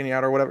front checking you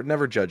out or whatever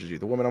never judges you.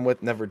 The woman I'm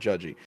with never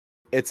judge you.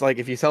 It's like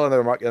if you tell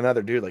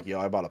another dude like, "Yo,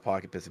 I bought a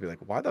pocket pistol," be like,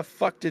 "Why the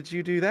fuck did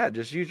you do that?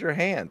 Just use your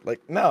hand." Like,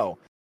 no,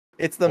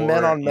 it's the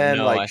men on men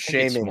no, like I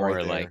think it's shaming more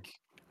right there.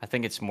 I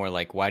think it's more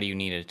like, why do you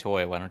need a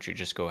toy? Why don't you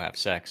just go have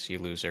sex, you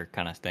loser,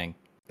 kind of thing.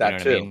 That you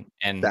know too. What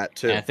I mean? That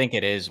too. And I think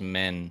it is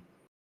men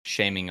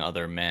shaming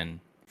other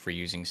men for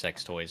using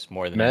sex toys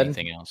more than Men,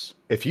 anything else.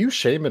 If you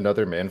shame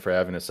another man for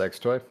having a sex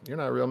toy, you're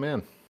not a real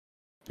man.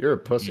 You're a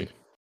pussy.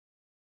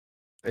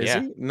 Is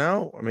he?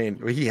 No, I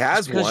mean he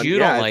has one. You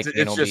don't like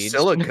it's just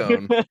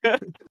silicone.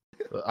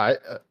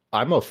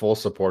 I'm a full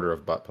supporter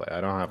of butt play. I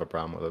don't have a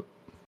problem with it.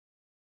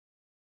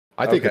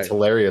 I think it's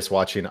hilarious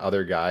watching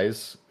other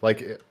guys,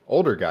 like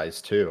older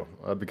guys too,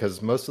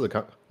 because most of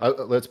the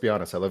let's be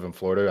honest, I live in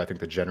Florida. I think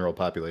the general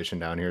population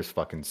down here is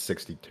fucking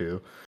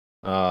 62.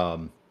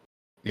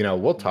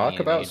 We'll talk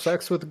about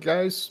sex with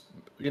guys,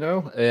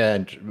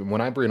 and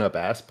when I bring up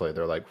ass play,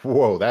 they're like,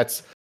 "Whoa,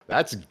 that's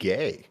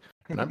gay,"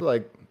 and I'm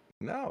like,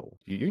 "No,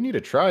 you need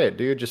to try it,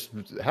 dude. Just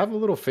have a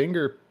little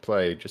finger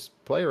play.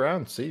 Just play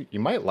around, see, you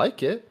might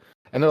like it."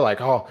 And they're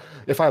like, "Oh,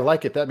 if I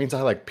like it, that means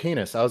I like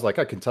penis." I was like,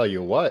 "I can tell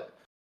you what,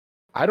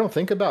 I don't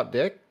think about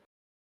dick.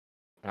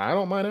 I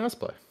don't mind ass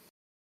play."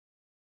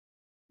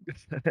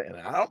 And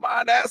I don't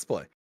mind ass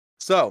play.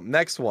 So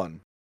next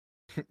one,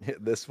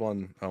 this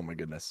one, oh my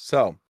goodness.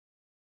 So,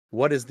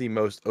 what is the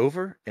most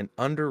over and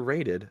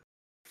underrated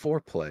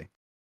foreplay?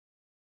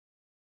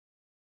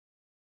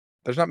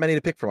 There's not many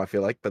to pick from, I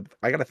feel like, but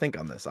I got to think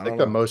on this. I think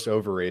the most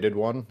overrated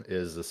one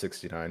is the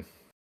 69.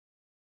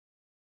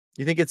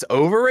 You think it's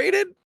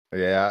overrated?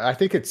 Yeah, I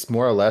think it's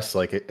more or less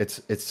like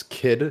it's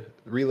kid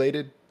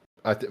related.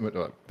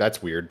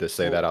 That's weird to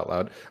say that out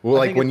loud. Well,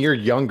 like when you're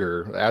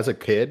younger, as a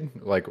kid,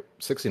 like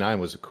 69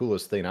 was the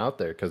coolest thing out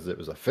there because it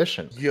was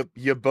efficient.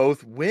 You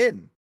both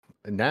win.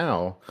 And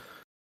now,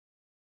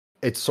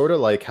 it's sort of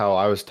like how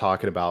I was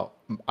talking about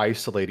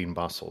isolating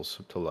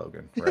muscles to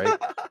Logan, right?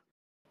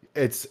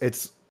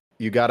 it's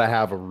you got to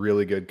have a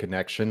really good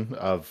connection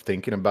of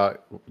thinking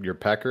about your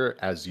pecker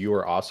as you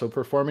are also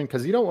performing,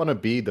 because you don't want to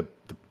be the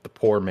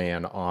poor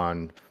man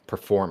on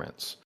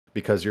performance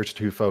because you're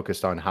too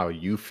focused on how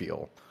you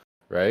feel,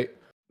 right?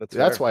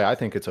 That's why I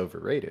think it's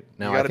overrated.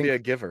 Now, you got to be a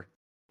giver.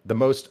 The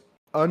most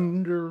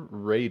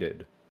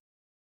underrated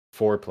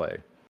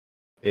foreplay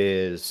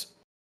is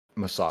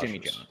massages. Jimmy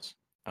Jones.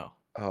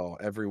 Oh,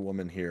 every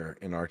woman here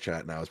in our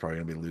chat now is probably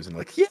going to be losing.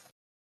 Like,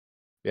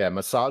 yeah,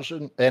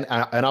 massaging, and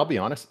I'll be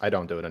honest, I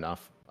don't do it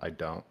enough. I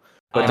don't.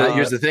 But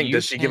here's the thing: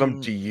 does she give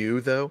them to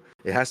you though?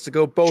 It has to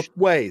go both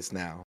ways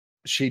now.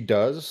 She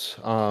does,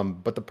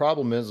 but the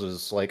problem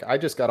is like I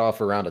just got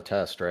off around a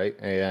test, right?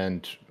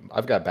 And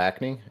I've got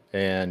back knee,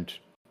 and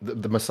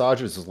the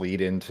massages lead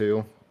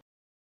into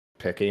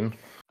picking.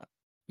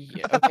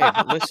 Yeah, okay,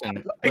 but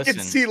listen. I can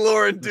see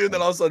Lauren doing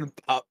that all of a sudden.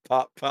 Pop,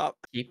 pop, pop.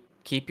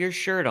 Keep your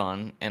shirt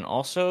on, and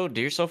also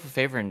do yourself a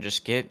favor and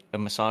just get a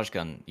massage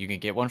gun. You can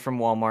get one from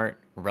Walmart,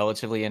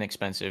 relatively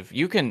inexpensive.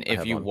 You can,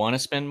 if you want to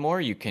spend more,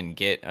 you can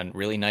get a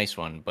really nice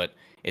one, but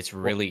it's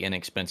really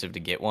inexpensive to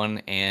get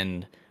one.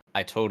 And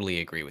I totally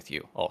agree with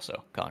you,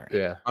 also, Connor.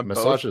 Yeah,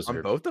 massages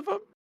on both of them.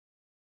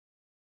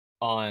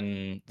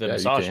 On the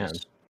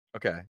massages,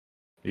 okay,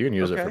 you can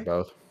use it for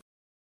both.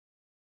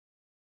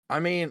 I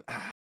mean,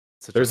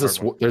 there's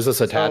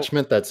this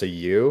attachment that's a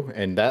U,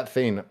 and that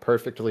thing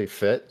perfectly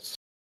fits.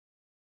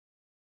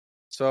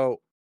 So,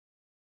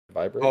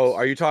 vibrates. Oh,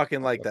 are you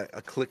talking like that?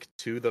 A click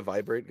to the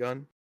vibrate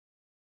gun?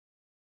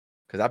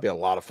 Because that'd be a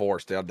lot of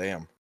force.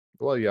 Goddamn.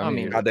 Well, yeah, I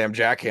mean, goddamn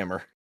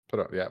jackhammer.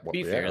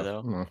 Be fair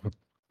though,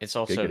 it's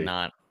also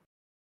not.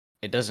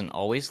 It doesn't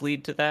always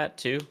lead to that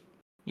too.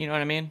 You know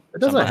what I mean?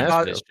 It doesn't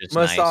have to.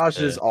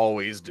 Massages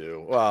always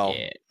do. Well,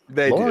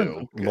 they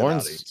do.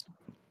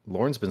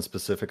 Lauren's been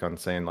specific on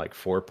saying like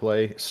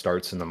foreplay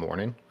starts in the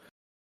morning.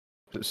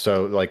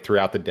 So like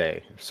throughout the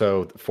day.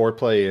 So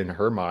foreplay in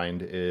her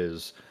mind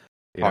is,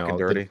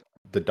 dirty.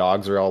 The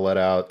dogs are all let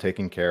out,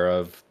 taken care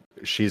of.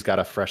 She's got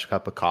a fresh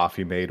cup of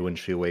coffee made when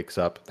she wakes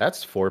up.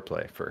 That's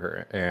foreplay for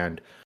her.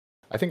 And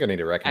I think I need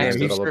to recognize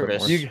it a little bit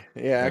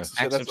more. Acts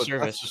of service.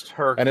 That's just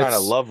her kind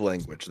of love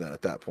language then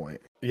at that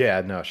point. Yeah,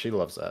 no, she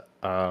loves that.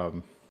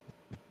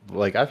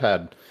 Like I've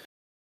had,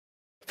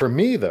 for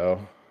me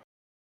though,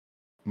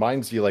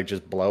 mine's you like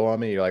just blow on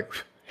me. You're like,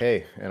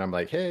 hey, and I'm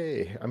like,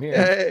 hey, I'm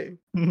here.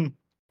 Hey.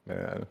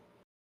 Yeah.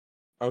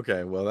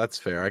 Okay, well that's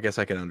fair. I guess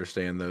I can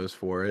understand those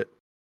for it.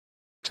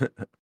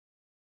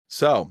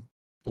 So,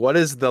 what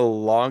is the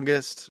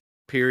longest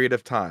period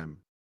of time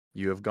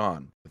you have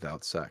gone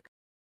without sex?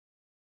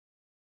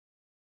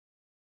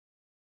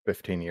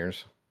 15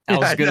 years. I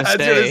was gonna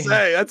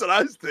say. That's what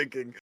I was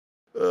thinking.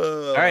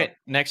 All right,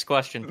 next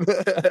question.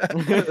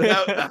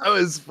 that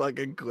was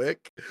fucking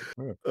quick.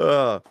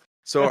 So,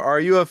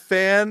 are you a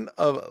fan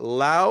of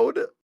loud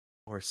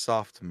or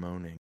soft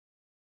moaning?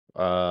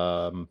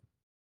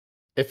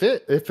 If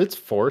it's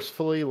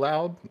forcefully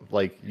loud,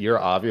 like you're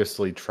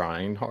obviously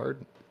trying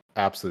hard,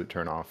 absolute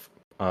turn off.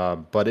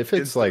 But if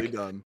it's like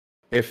done.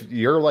 if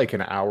you're like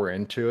an hour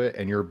into it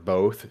and you're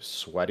both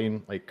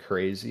sweating like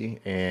crazy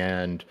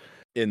and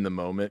In the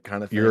moment,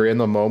 kind of thing. you're in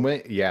the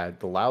moment, yeah,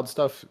 the loud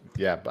stuff,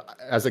 yeah. But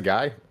as a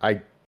guy,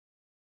 I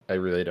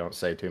really don't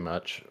say too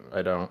much.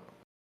 I don't.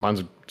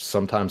 Mine's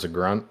sometimes a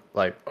grunt,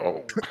 like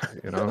oh,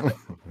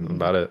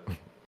 about it.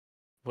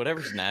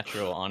 Whatever's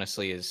natural,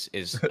 honestly, is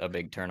a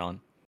big turn on.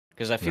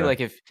 Because I feel Yeah.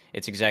 like if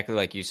it's exactly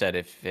like you said,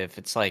 if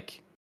it's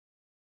like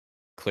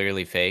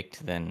clearly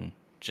faked, then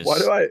just Why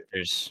do I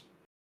there's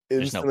no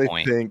instantly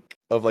point. think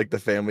of like the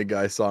Family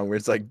Guy song where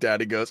it's like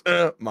Daddy goes,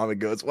 Mommy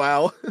goes,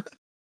 wow.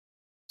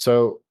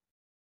 So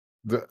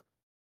the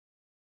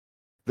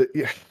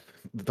yeah,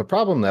 the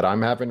problem that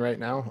I'm having right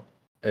now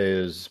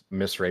is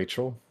Miss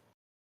Rachel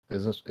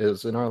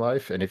is in our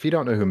life, and if you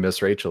don't know who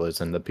Miss Rachel is,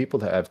 and the people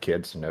that have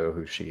kids know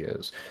who she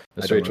is.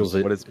 I Miss don't know. Rachel's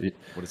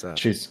What is that?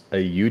 she's a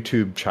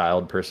YouTube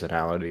child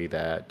personality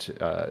that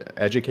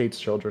educates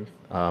children,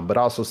 but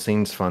also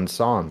sings fun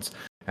songs.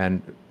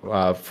 And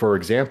for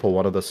example,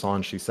 one of the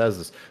songs she says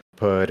is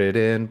 "Put it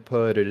in,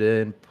 put it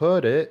in,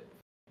 put it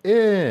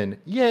in,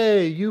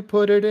 yay, you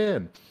put it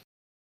in."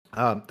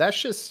 That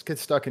just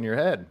gets stuck in your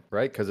head,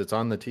 right? Because it's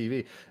on the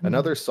TV.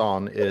 Another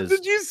song is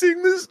Did you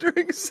sing this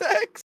during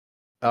sex?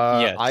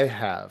 Yes. I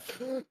have.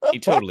 He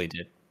totally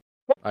did.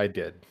 I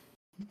did.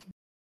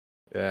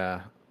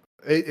 Yeah.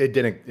 It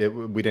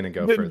didn't. We didn't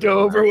go. Didn't further go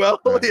than over that.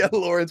 well. Yeah. Yeah,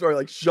 Lauren's were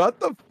like, shut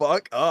the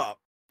fuck up.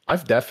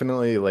 I've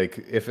definitely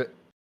like if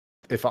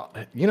I,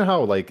 you know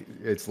how like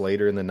it's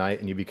later in the night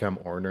and you become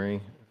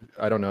ornery.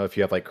 I don't know if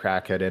you have like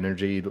crackhead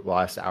energy the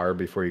last hour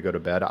before you go to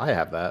bed. I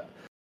have that.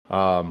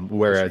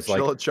 Whereas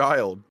Chill like a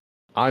child.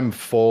 I'm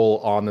full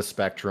on the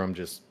spectrum,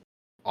 just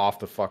off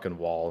the fucking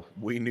wall.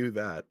 We knew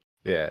that.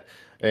 Yeah.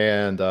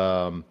 And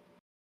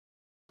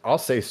I'll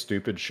say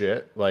stupid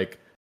shit like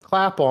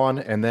clap on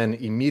and then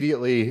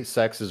immediately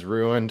sex is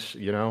ruined,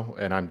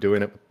 and I'm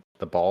doing it with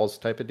the balls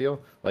type of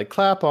deal. Like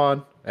clap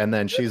on and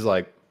then she's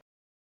like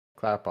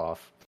clap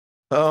off.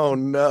 Oh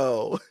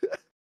no.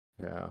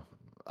 Yeah.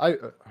 I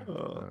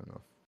don't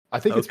know. I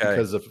think it's Okay.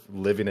 because of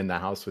living in the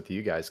house with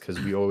you guys because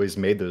we always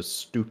made those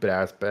stupid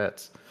ass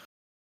bets.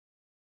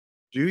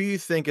 Do you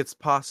think it's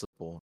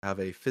possible to have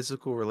a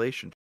physical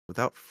relationship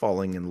without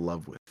falling in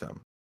love with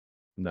them?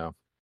 No.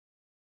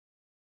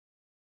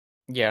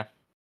 Yeah,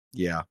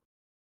 Yeah,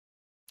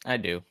 I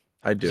do.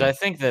 I Because do. I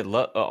think that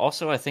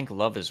also I think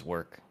love is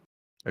work.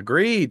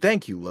 Agreed.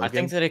 Thank you, Logan. I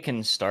think that it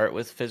can start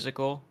with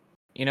physical,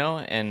 but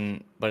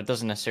it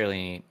doesn't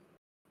necessarily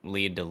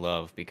lead to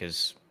love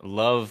because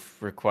love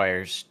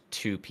requires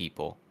two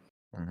people,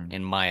 Mhm.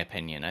 in my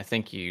opinion. I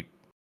think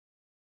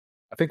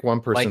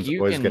one person's you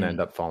always going to can- end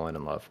up falling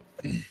in love.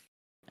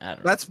 I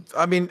don't know.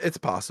 I mean, it's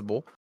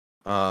possible.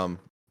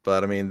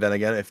 But I mean, then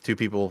again, if two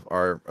people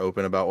are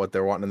open about what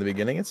they're wanting in the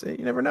beginning, you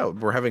never know.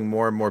 We're having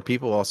more and more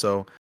people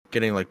also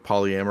getting like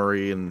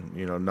polyamory and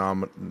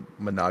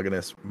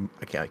non-monogamous.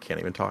 I can't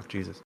even talk.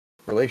 Jesus,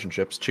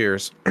 relationships.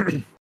 Cheers.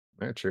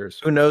 Yeah, cheers.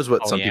 Who knows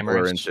what some people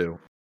are Polyamorous. into?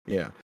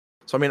 Yeah.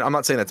 So I mean, I'm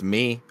not saying that's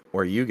me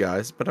or you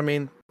guys, but I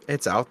mean,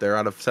 it's out there.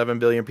 Out of 7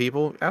 billion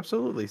people,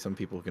 absolutely, some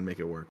people can make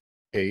it work.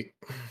 8.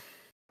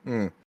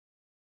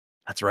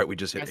 That's right. We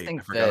just hit I 8.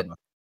 think I forgot that about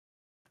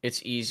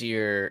it's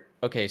easier.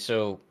 Okay,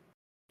 so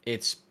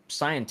it's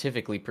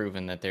scientifically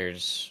proven that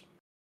there's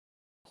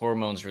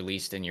hormones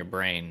released in your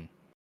brain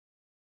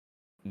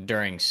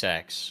during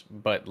sex,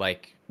 but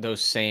like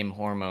those same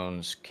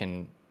hormones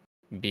can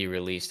be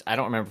released. I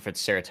don't remember if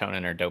it's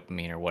serotonin or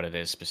dopamine or what it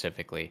is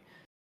specifically,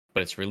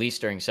 but it's released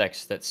during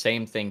sex. That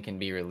same thing can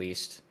be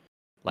released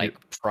like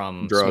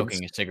from drugs.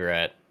 smoking a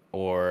cigarette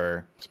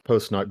or It's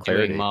post-nut doing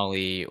clarity.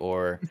 Molly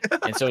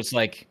and so it's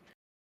like,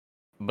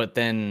 but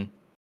then,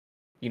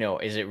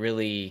 is it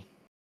really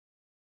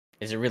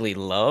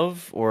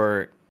love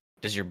or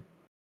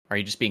are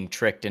you just being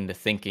tricked into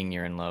thinking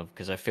you're in love?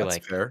 Because I feel That's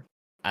like, fair.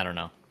 I don't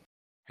know.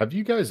 Have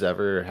you guys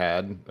ever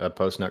had a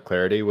post-nut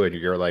clarity where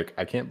you're like,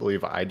 I can't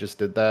believe I just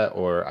did that,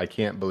 or I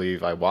can't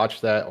believe I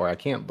watched that, or I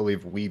can't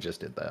believe we just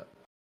did that?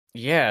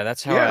 Yeah,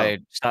 that's how Yeah. I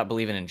stopped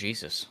believing in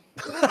Jesus.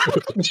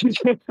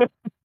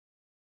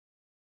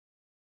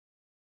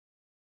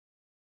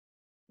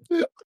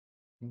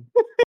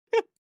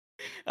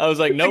 I was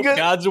like, nope, good-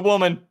 God's a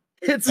woman.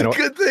 It's I a know-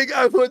 good thing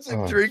I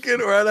wasn't Oh.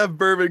 drinking, or I'd have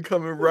bourbon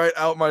coming right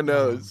out my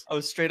nose. I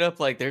was straight up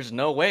like, there's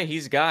no way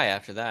he's guy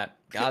after that.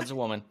 God's a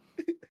woman.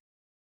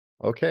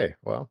 Okay,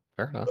 well,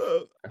 fair enough.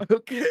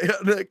 Okay,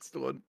 next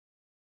one.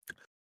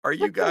 Are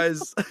you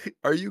guys?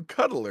 Are you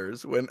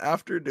cuddlers when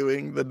after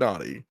doing the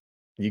naughty?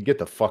 You get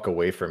the fuck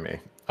away from me.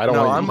 I don't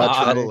No, want I'm you a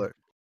touching me. cuddler.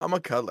 I'm a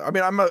cuddler. I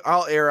mean,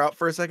 I'll air out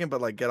for a second,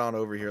 but like, get on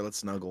over here. Let's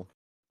snuggle.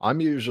 I'm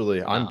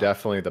Nah.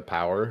 definitely the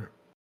power,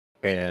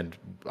 and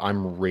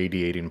I'm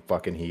radiating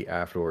fucking heat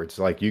afterwards.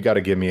 Like, you got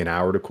to give me an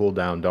hour to cool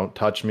down. Don't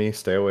touch me.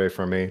 Stay away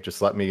from me.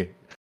 Just let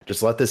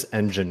this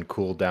engine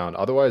cool down.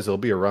 Otherwise, it'll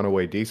be a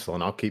runaway diesel,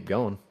 and I'll keep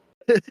going.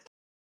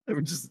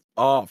 I'm just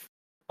off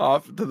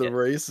to the Yeah,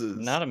 races.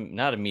 Not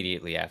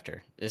immediately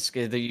after.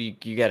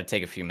 You got to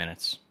take a few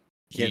minutes.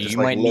 Can't You just,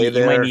 like, might lay need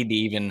you might there, need to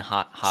even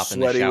hop in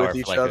the sweaty shower with for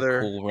each like other.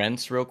 a cool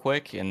rinse real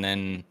quick, and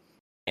then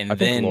and I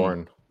think then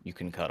Lauren. you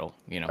can cuddle.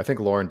 I think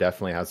Lauren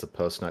definitely has the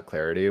post nut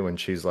clarity when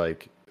she's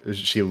like,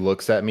 she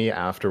looks at me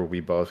after we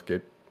both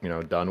get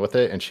done with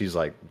it, and she's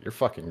like, "You're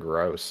fucking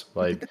gross.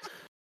 Like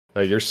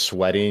you're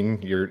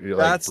sweating. You're like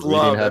That's breathing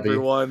love, heavy."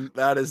 everyone.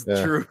 That is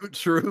Yeah.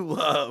 true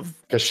love.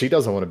 Because she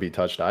doesn't want to be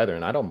touched either,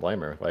 and I don't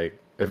blame her. Like,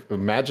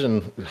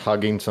 imagine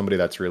hugging somebody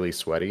that's really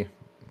sweaty,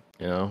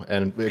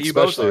 and You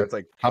both are. especially It's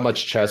like how fucking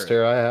much chest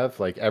scary. hair I have.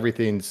 Like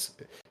everything's,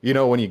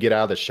 when you get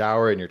out of the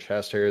shower and your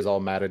chest hair is all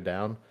matted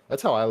down.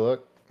 That's how I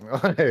look.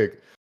 Like,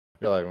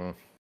 you're like,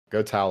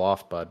 go towel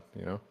off, bud.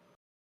 Yeah,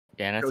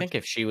 and I think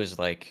if she was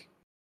like,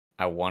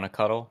 I want to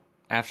cuddle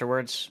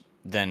afterwards,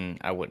 then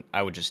I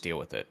would just deal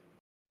with it.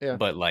 Yeah.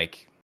 But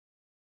like,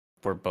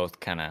 we're both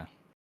kind of,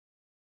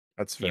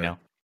 That's fair.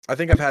 I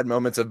think I've had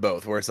moments of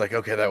both where it's like,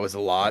 okay, that was a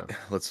lot. Yeah.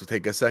 Let's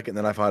take a second.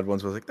 Then I've had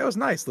ones where I was like, that was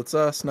nice. Let's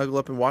snuggle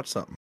up and watch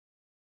something.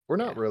 We're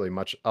not really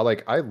much.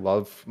 I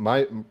love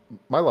my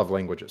love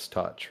language is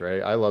touch,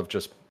 right? I love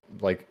just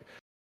like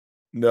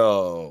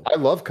No. I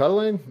love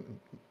cuddling.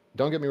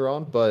 Don't get me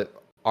wrong,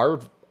 but our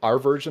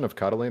version of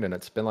cuddling, and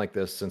it's been like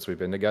this since we've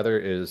been together,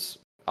 is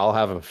I'll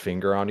have a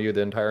finger on you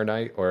the entire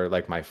night, or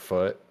like my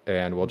foot,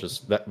 and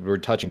we're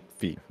touching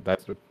feet.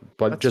 That's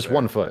just fair.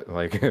 one foot.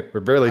 Like we're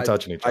barely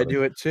touching each other. I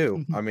do it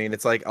too. I mean,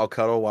 it's like I'll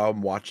cuddle while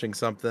I'm watching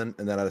something,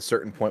 and then at a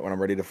certain point when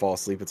I'm ready to fall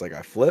asleep, it's like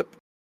I flip,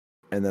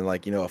 and then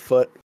like a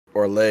foot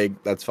or a leg,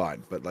 that's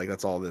fine. But like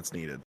that's all that's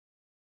needed.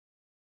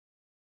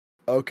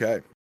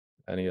 Okay.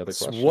 Any other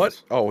questions?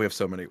 What? Oh, we have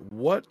so many.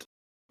 What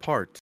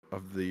part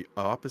of the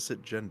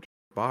opposite gender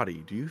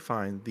body do you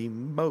find the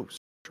most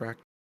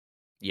attractive?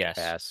 yes.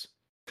 Ass.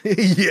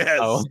 Yes.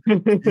 Oh.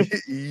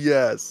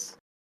 Yes.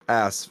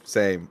 Ass.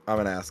 Same. I'm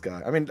an ass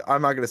guy. I mean,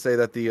 I'm not gonna say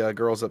that the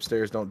girls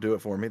upstairs don't do it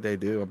for me. They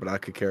do, but I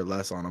could care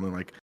less on them. And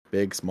like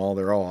big, small,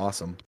 they're all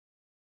awesome.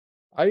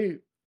 I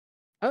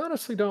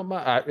honestly don't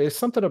mind. It's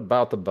something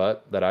about the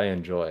butt that I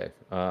enjoy.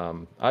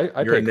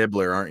 You're a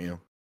nibbler, aren't you?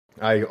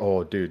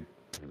 Oh, dude,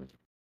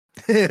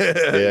 You're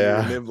a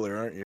Yeah. nibbler,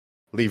 aren't you?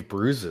 leave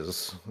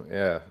bruises.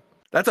 Yeah.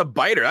 That's a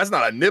biter. That's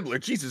not a nibbler.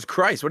 Jesus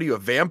Christ. What are you, a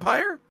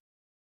vampire?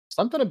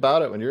 Something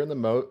about it when you're in the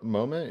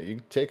moment,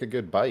 you take a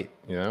good bite.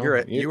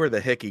 You were the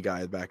hickey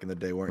guy back in the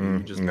day, weren't you? You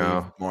just no.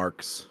 leave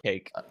marks.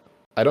 Cake.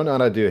 I don't know how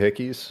to do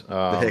hickeys.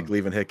 The hick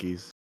leaving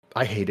hickeys.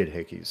 I hated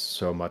hickeys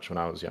so much when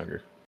I was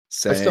younger.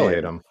 Same. I still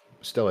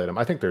hate them.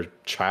 I think they're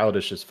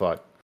childish as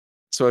fuck.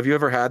 So have you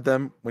ever had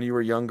them when you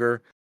were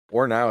younger,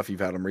 or now if you've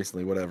had them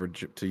recently, whatever,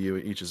 to you,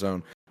 each his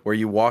own, where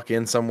you walk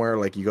in somewhere,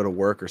 like you go to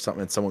work or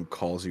something, and someone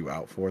calls you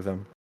out for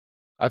them?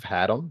 I've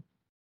had them,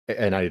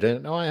 and I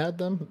didn't know I had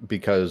them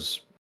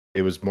because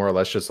it was more or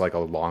less just like a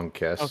long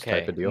kiss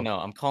type of deal. No,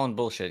 I'm calling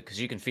bullshit because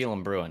you can feel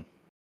them brewing.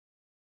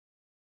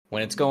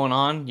 When it's going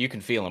on, you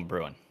can feel them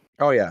brewing.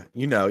 Oh yeah,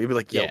 you'd be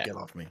like, "Yo, get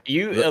off me."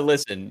 You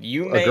listen.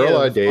 You A may girl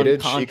I have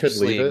dated, she could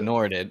unconsciously leave it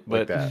ignored it,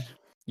 like but that.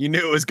 You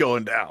knew it was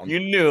going down. you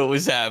knew it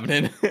was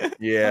happening.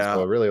 Yeah.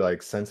 So a really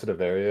like sensitive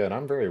area, and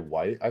I'm very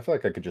white. I feel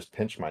like I could just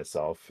pinch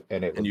myself,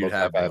 and it would you'd look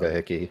have like I have a one.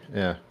 hickey.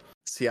 Yeah.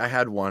 See, I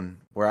had one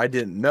where I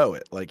didn't know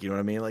it. Like, you know what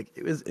I mean? Like,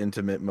 it was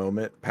intimate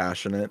moment,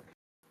 passionate.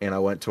 And I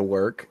went to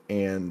work,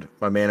 and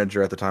my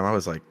manager at the time, I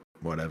was like,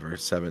 whatever,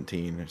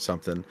 17 or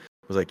something,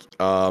 was like,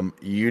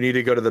 you need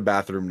to go to the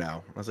bathroom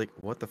now. I was like,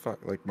 what the fuck?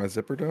 Like, my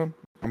zipper down?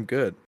 I'm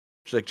good.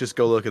 She's like, just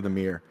go look in the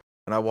mirror.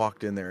 And I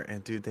walked in there,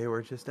 and dude, they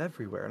were just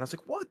everywhere. And I was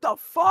like, what the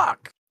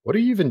fuck? What do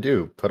you even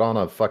do? Put on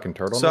a fucking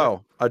turtleneck?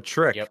 So, a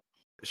trick. Yep.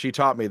 She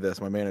taught me this,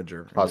 my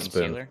manager. Hot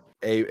spoon. Concealer?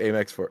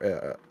 Amex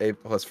for A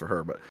plus for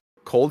her, but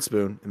cold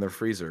spoon in the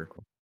freezer.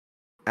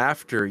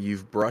 After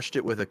you've brushed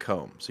it with a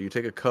comb, so you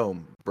take a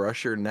comb,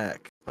 brush your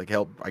neck, like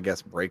help, I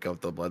guess, break up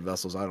the blood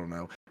vessels. I don't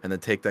know, and then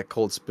take that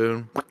cold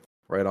spoon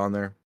right on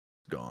there,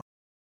 gone.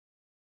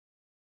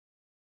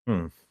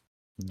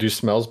 Do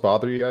smells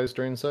bother you guys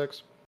during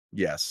sex?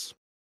 Yes,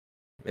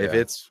 Yeah. if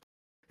it's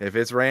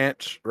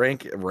ranch,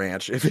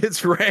 if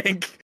it's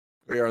rank,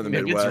 we are in the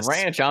If Midwest. it's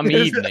ranch, I'm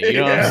eating it.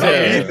 You know what I'm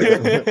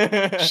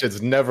saying?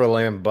 Shit's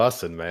Neverland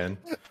bussin', man.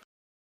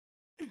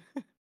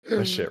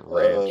 That shit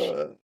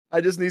ranch. I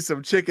just need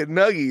some chicken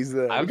nuggies.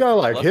 Then We got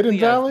like Hidden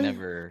Luckily,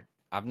 Valley.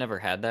 I've never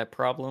had that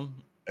problem,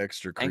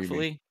 extra creamy.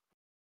 thankfully.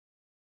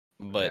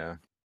 But Yeah.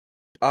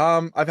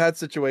 I've had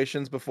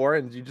situations before,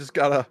 and you just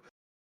gotta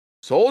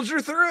soldier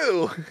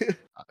through.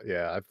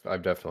 Yeah,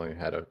 I've definitely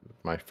had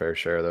my fair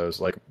share of those.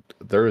 Like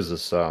there was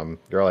this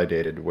girl I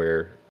dated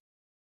where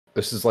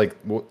this is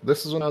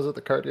when I was at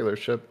the car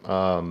dealership.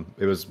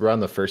 It was around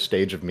the first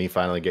stage of me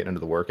finally getting into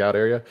the workout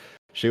area.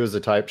 She was the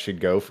type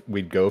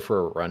we'd go for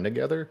a run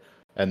together,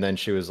 and then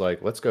she was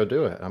like, "Let's go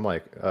do it." I'm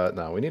like,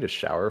 "No, we need a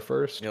shower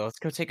first." let's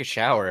go take a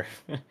shower.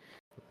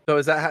 So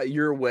is that how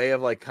your way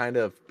of like kind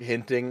of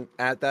hinting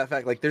at that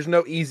fact? Like, there's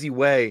no easy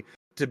way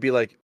to be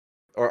like,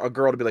 or a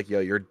girl to be like, "Yo,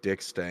 your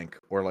dick stank,"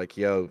 or like,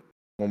 "Yo,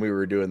 when we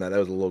were doing that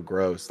was a little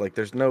gross." Like,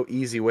 there's no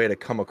easy way to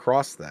come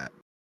across that.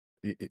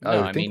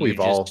 I think we've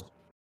all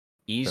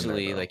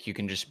easily though. like you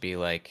can just be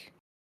like,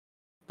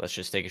 let's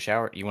just take a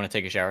shower. You want to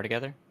take a shower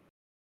together?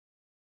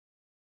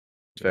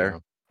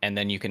 Fair. And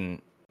then you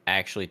can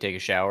actually take a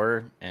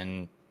shower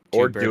and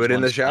Or Two do birds, it in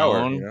one the shower,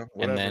 stone, you know, and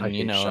whatever. then I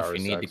hate if shower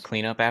you need to sex.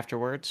 clean up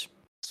afterwards.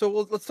 So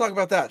let's talk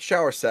about that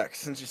shower sex.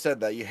 Since you said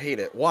that you hate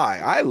it, why?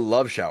 I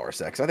love shower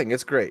sex. I think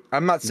it's great.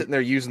 I'm not sitting there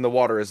using the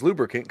water as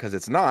lubricant because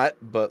it's not.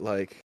 But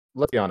like,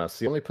 Let's be honest,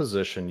 the only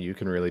position you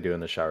can really do in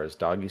the shower is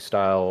doggy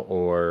style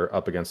or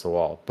up against the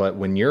wall. But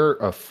when you're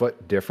a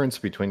foot difference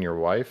between your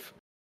wife,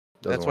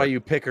 doesn't that's why work. you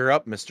pick her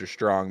up, Mr.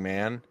 Strong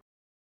Man.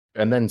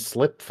 And then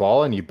slip,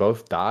 fall, and you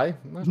both die.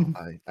 No.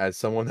 As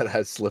someone that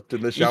has slipped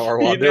in the shower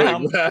while You know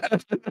doing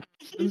that,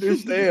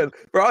 understand,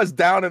 bro. I was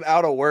down and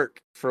out of work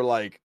for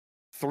like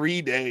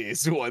 3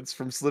 days once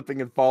from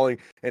slipping and falling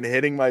and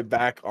hitting my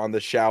back on the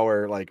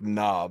shower like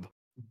knob.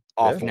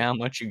 Awful. Now how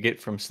much you get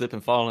from slip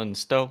and fall in the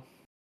stove?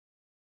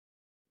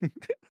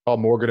 Call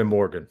Morgan and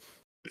Morgan.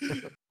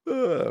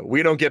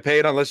 We don't get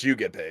paid unless you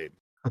get paid.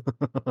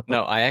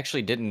 No, I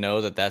actually didn't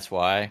know that. That's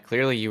why.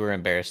 Clearly, you were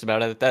embarrassed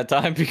about it at that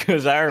time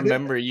because I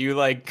remember you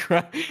like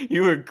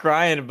you were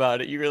crying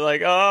about it. You were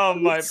like, "Oh,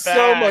 my back,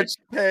 So much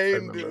pain,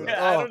 remember dude. that.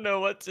 I Oh. don't know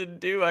what to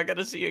do. I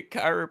gotta see a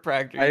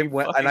chiropractor." I You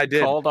went and I fucking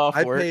did. called off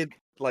I work. paid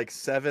like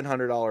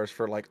 $700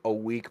 for like a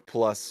week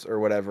plus or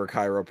whatever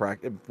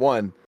chiropractic.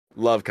 One,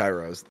 love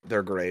chiros.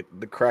 They're great.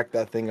 They crack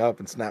that thing up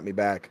and snap me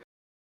back.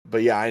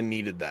 But yeah, I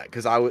needed that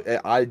because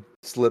I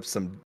slipped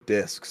some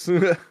discs.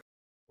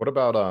 What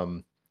about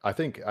I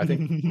think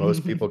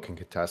most people can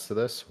contest to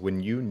this.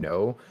 When you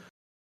know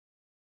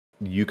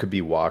you could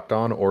be walked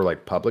on or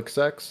like public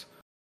sex.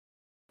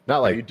 Not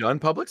Have like you done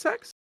public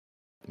sex?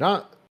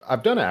 not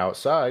I've done it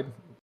outside.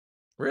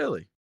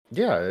 Really?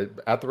 Yeah,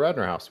 at the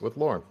Radner house with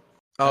Lauren.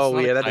 That's Oh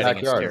not yeah, that exciting,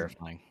 it's backyard.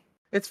 terrifying.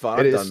 it's fun.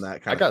 It I've is. done that I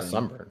kind got of thing.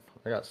 sunburn.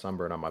 I got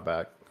sunburn on my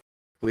back.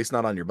 At least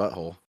not on your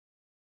butthole.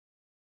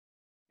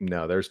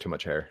 No, there's too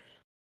much hair.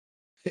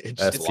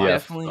 It's SPF It's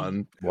definitely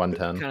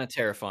 110. kind of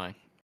terrifying.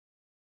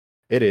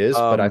 It is,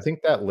 but I Um,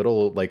 think that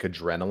little like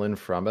adrenaline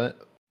from it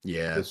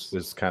Yes.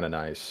 is kind of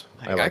nice.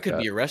 Like, I like could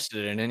that. be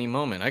arrested at any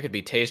moment. I could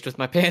be tased with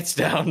my pants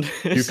down.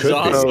 This could is be.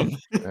 awesome.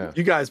 Yeah.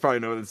 You guys probably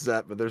know where this is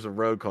at, but there's a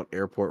road called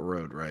Airport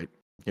Road, right?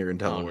 Here in Oh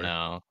Delaware.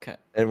 no.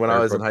 And when I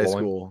was in Airport high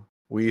bowling? school,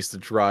 we used to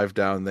drive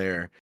down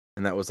there,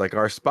 and that was like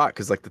our spot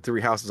because like the 3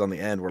 houses on the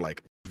end were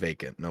like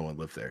vacant, no one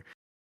lived there.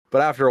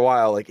 But after a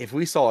while, like if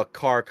we saw a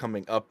car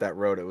coming up that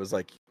road, it was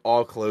like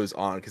all clothes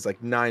on because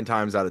like 9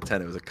 times out of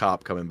 10 it was a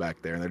cop coming back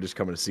there, and they're just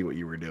coming to see what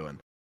you were doing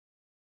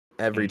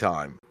every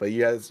time. But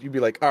you'd be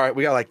like, all right,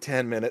 we got like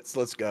 10 minutes,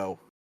 let's go.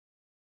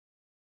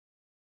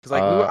 Because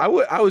like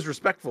I was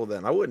respectful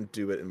then. I wouldn't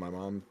do it in my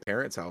mom's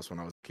parents' house when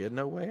I was a kid.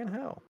 No way in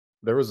hell.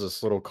 There was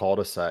this little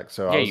cul-de-sac.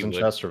 So Yeah, I was you in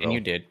would, Chesterville. and you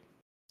did.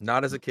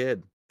 Not as a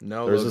kid.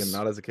 No, There's Logan, this-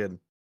 not as a kid.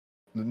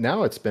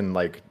 Now it's been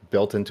like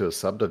built into a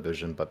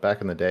subdivision, but back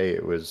in the day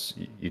it was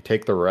you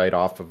take the right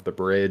off of the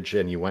bridge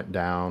and you went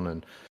down,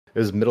 and it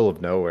was middle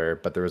of nowhere,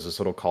 but there was this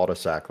little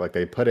cul-de-sac. Like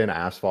they put in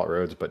asphalt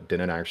roads but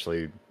didn't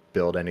actually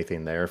build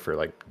anything there for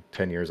like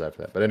 10 years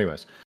after that. But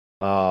anyways,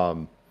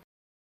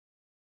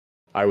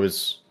 I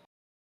was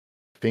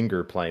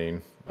finger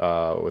playing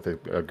with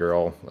a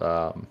girl.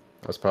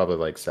 I was probably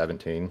like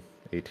 17,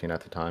 18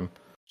 at the time.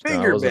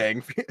 Finger I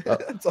wasn't- bang.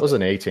 I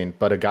wasn't 18,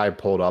 but a guy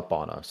pulled up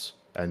on us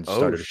and Oh,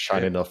 started shit.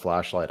 shining the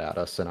flashlight at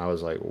us, and I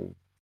was like, "Ooh."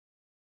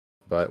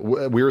 But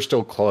we were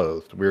still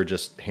clothed. We were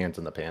just hands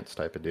in the pants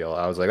type of deal.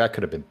 I was like, that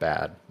could have been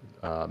bad.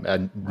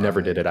 I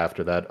never did it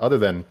after that, other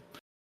than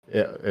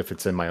if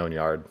it's in my own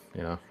yard.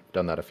 You know,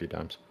 done that a few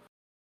times.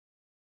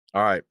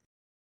 All right.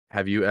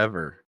 Have you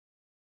ever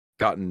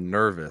gotten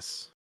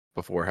nervous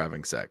before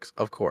having sex?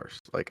 Of course.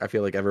 Like I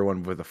feel like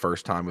everyone with the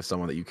first time with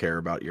someone that you care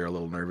about, you're a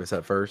little nervous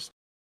at first.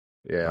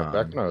 Yeah,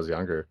 back when I was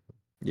younger.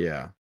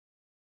 Yeah.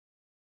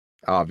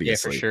 Yeah,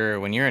 Obviously. for sure.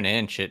 When you're an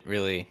inch, it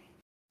really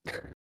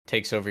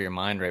takes over your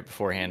mind right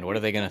beforehand. What are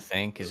they gonna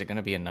think? Is it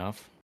gonna be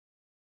enough?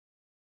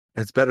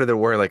 It's better than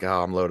we're like,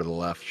 oh, I'm low to the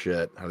left.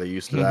 Shit. Are they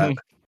used to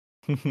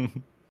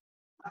that?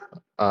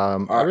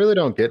 I really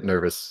don't get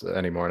nervous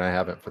anymore, and I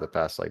haven't for the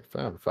past like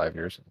 5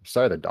 years.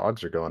 Sorry, the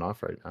dogs are going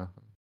off right now.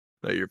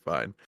 No, you're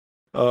fine.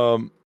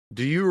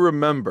 Do you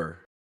remember?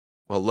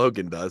 Well,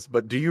 Logan does,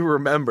 but do you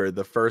remember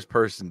the first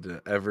person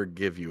to ever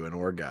give you an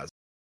orgasm?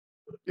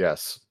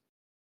 Yes,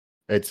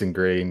 it's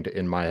ingrained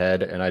in my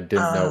head, and I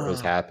didn't know it was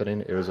Ah.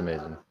 happening. It was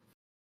amazing.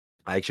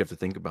 I actually have to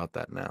think about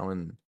that now.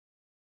 And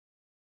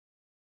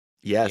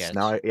yes,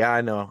 now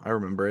I know. I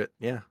remember it.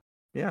 Yeah,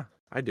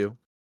 I do.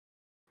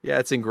 Yeah,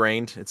 it's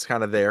ingrained. It's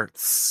kind of there.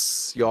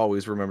 You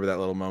always remember that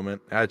little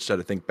moment. I just had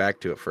to think back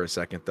to it for a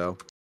second, though.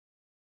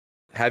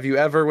 Have you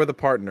ever, with a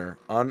partner,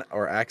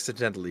 or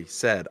accidentally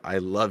said "I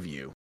love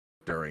you"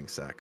 during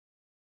sex?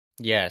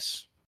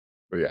 Yes.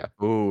 But yeah.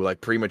 Ooh,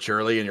 like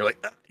prematurely, and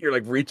you're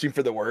like reaching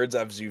for the words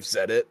as you've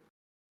said it.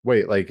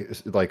 Wait,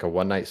 like a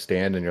one night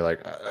stand, and you're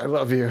like, I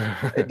love you.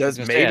 It does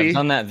I was gonna say, maybe. I've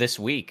done that this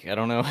week. I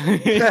don't know.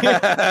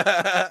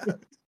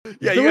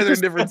 Yeah, you guys are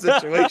in different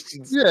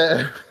situations.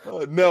 Yeah.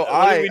 No, What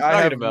are we I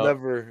talking have about?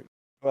 never.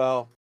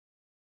 Well,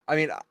 I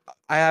mean,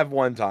 I have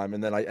one time,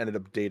 and then I ended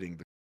up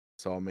dating.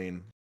 So I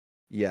mean,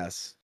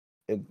 yes,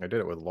 I did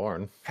it with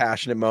Lauren.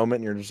 passionate moment,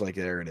 and you're just like,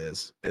 there it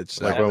is.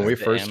 It's Like That when was we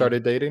the first M.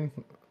 started dating,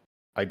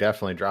 I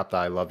definitely dropped the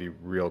 "I love you"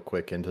 real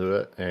quick into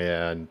it,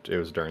 and it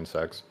was during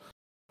sex.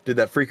 Did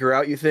that freak her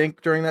out, you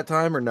think, during that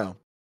time, or no?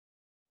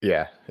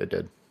 Yeah, it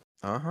did.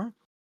 Uh-huh.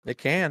 It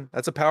can.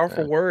 That's a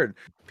powerful word.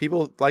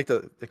 People like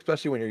to,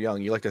 especially when you're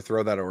young, you like to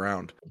throw that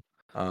around.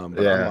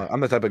 But Yeah. I'm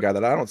the type of guy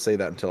that I don't say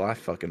that until I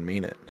fucking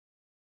mean it.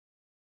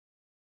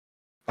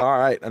 All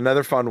right,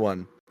 another fun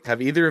one.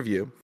 Have either of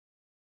you,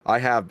 I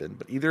have been,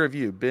 but either of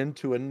you been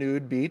to a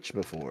nude beach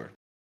before?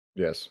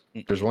 Yes.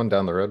 There's one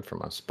down the road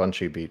from us,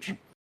 Bunchy Beach.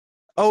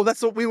 Oh,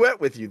 that's what we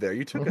went with you there.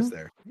 You took us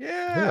there.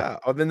 Yeah.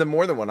 Oh, then the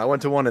more than one. I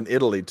went to one in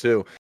Italy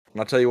too. And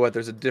I'll tell you what,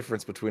 there's a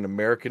difference between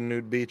American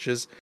nude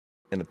beaches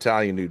and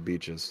Italian nude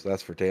beaches.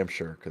 That's for damn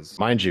sure. Because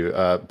Mind you,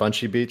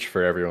 Bunchy Beach,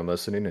 for everyone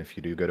listening, if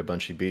you do go to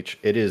Bunchy Beach,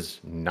 it is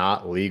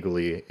not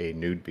legally a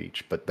nude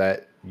beach, but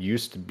that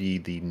used to be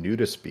the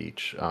nudist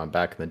beach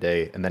back in the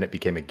day, and then it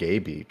became a gay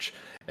beach,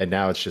 and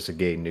now it's just a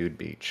gay nude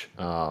beach.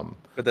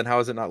 But then how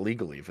is it not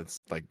legally if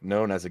it's like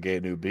known as a gay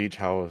nude beach?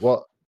 How is...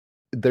 Well,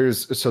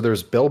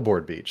 there's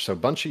Billboard Beach. So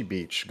Bunchy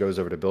Beach goes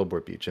over to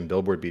Billboard Beach, and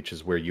Billboard Beach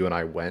is where you and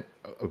I went.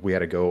 We had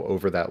to go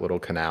over that little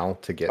canal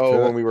to get to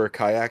when it. we were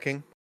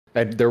kayaking?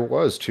 And there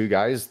was two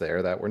guys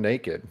there that were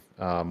naked.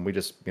 We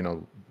just,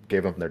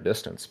 gave them their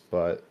distance.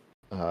 But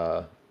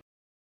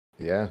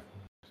yeah,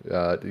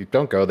 you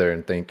don't go there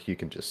and think you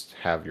can just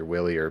have your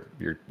willy or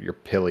your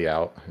pilly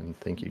out and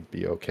think you'd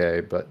be okay.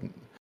 But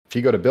if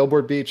you go to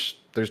Billboard Beach,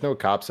 there's no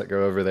cops that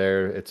go over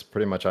there. It's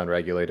pretty much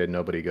unregulated.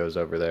 Nobody goes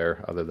over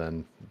there other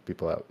than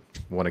people that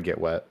want to get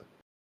wet.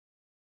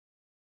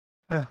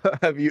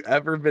 Have you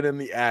ever been in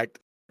the act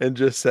and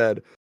just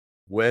said,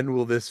 "When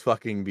will this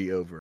fucking be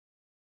over?"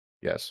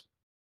 Yes.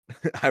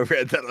 I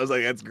read that. I was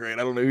like, that's great. I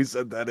don't know who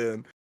sent that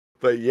in.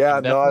 But yeah,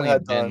 I've no, I've definitely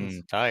had been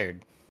times.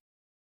 tired.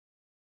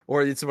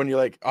 Or it's when you're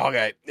like,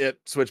 okay,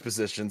 switch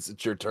positions.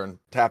 It's your turn.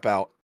 Tap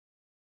out.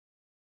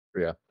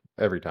 Yeah,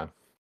 every time.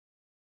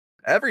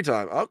 Every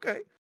time.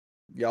 Okay.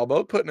 Y'all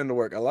both putting in the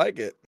work. I like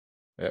it.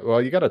 Yeah,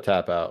 well, you got to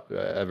tap out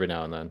every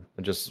now and then.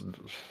 And just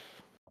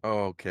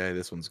Okay,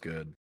 this one's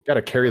good. got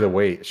to carry the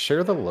weight.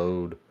 Share the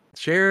load.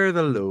 Share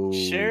the load.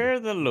 Share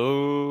the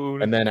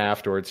load. And then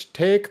afterwards,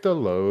 take the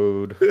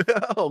load.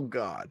 Oh,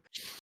 God.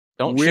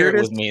 Don't share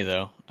it with me,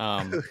 though.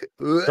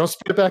 Don't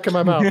spit it back in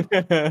my mouth.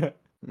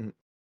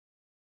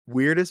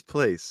 Weirdest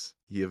place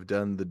you have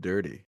done the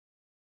dirty.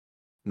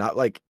 Not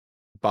like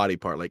body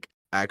part, like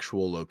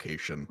actual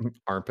location.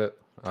 Armpit.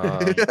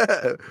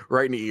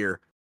 Right in the ear.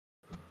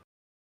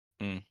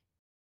 I'm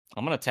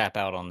gonna tap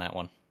out on that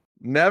one.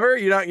 Never?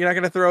 You're not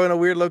gonna throw in a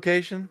weird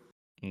location?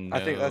 No.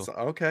 I think that's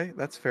okay.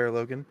 That's fair,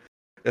 Logan.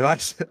 If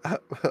I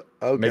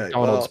okay,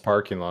 McDonald's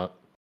parking lot.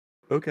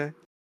 Okay,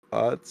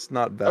 it's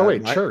not bad. Oh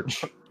wait,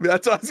 church.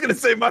 That's what I was gonna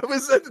say. Mine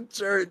was at the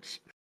church.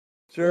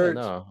 Church.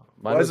 Yeah, no,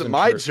 mine wasn't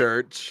my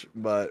church,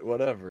 but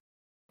whatever.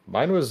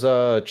 Mine was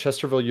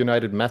Chesterville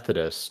United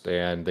Methodist,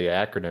 and the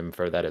acronym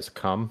for that is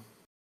COME.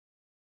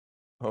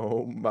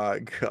 Oh my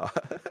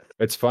god!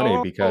 It's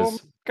funny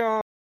because.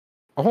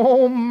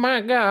 Oh my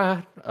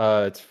god!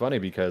 It's funny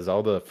because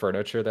all the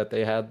furniture that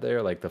they had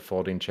there, like the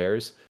folding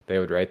chairs, they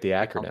would write the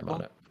acronym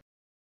on it.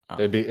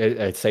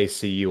 It'd say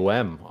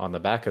CUM on the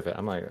back of it.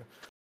 I'm like,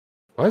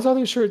 why is all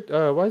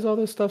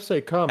this stuff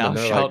say come? Thou and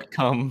they're shalt like,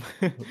 come.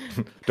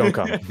 Don't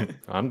come.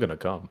 I'm gonna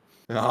come.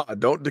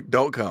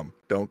 Don't come.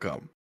 Don't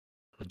come.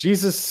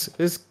 Jesus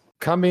is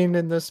coming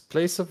in this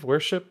place of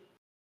worship.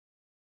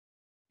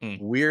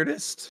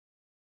 Weirdest.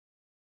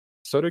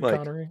 So did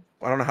Connery.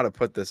 I don't know how to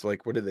put this.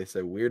 Like, what did they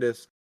say?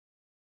 Weirdest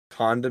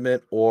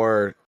condiment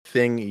or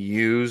thing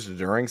used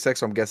during sex?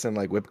 So I'm guessing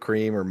like whipped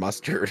cream or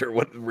mustard or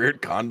what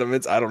weird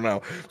condiments. I don't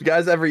know. You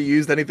guys ever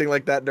used anything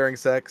like that during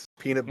sex?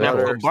 Peanut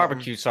butter? I put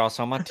barbecue sauce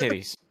on my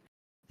titties.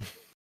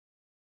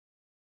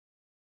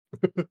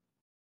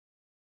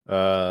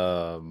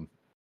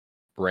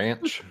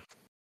 Ranch.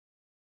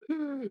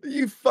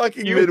 You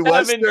fucking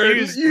Midwestern.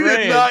 You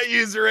did not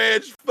use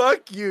ranch.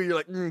 Fuck you. You're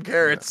like,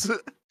 carrots. Yeah.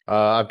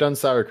 I've done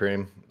sour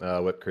cream,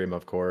 whipped cream,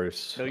 of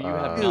course. No, you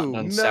have not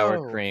done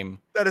sour cream.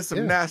 That is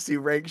some nasty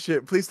rank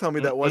shit. Please tell me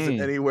that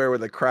wasn't anywhere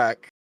with a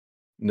crack.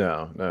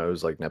 No, it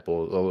was like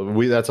nipple.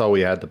 That's all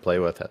we had to play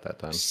with at that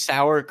time.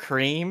 Sour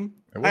cream?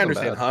 I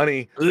understand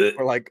honey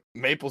or like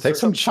maple syrup. Take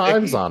some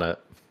chives on it.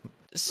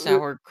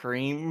 Sour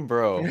cream,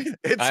 bro.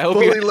 It's I hope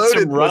fully you had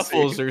loaded some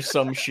ruffles or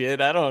some shit.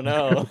 I don't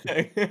know.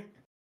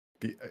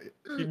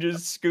 You're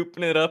just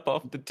scooping it up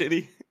off the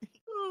titty.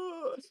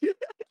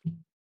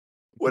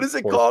 What is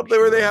it called?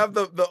 Where they have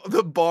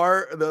the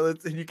bar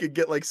and you could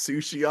get like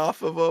sushi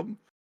off of them.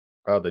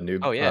 Oh, the new.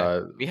 Oh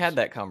yeah, we had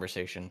that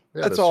conversation.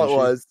 Yeah, that's all it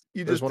was.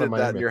 You just did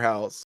that in your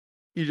house.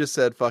 You just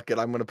said, "Fuck it,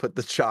 I'm gonna put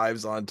the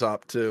chives on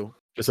top too."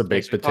 Just a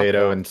baked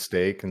potato and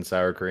steak and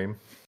sour cream.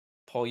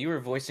 Paul, you were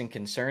voicing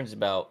concerns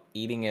about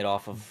eating it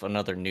off of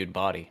another nude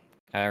body.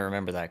 I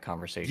remember that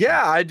conversation.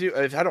 Yeah, I do.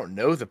 I don't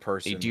know the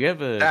person. Do you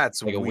have a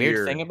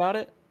weird thing about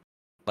it?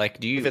 Like,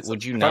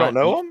 would you not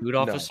eat food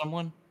off of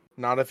someone?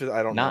 Not if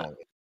I don't know.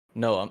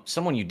 No,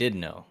 someone you did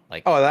know.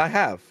 Like, I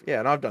have. Yeah,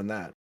 and I've done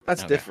that.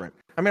 That's different.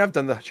 I mean, I've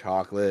done the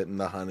chocolate and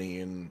the honey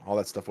and all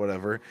that stuff.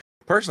 Whatever.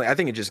 Personally, I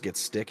think it just gets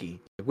sticky.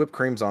 Whipped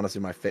cream's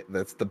honestly my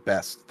that's the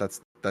best.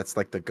 That's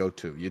like the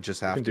go-to. You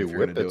just You have can to do if you're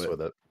gonna do whippets it.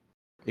 with it.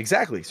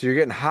 Exactly. So you're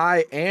getting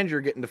high and you're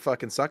getting to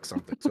fucking suck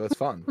something. So it's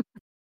fun.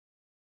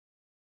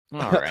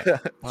 All right.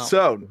 Well,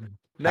 So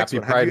next Happy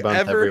one. Have Pride you Month,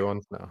 ever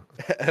everyone. No.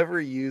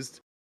 ever used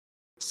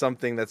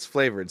something that's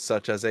flavored,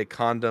 such as a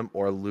condom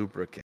or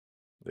lubricant?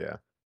 Yeah.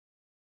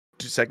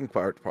 Second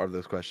part of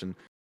this question.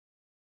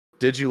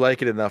 Did you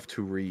like it enough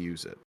to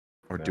reuse it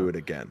or do No. it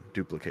again,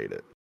 duplicate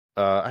it?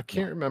 I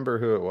can't remember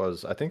who it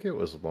was. I think it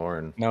was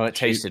Lauren. no, it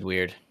tasted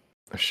weird.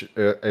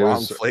 It Wrong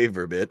was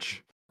flavor, bitch.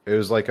 it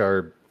was like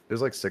it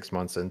was like 6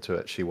 months into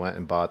it. She went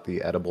and bought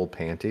the edible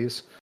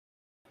panties.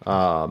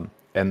 And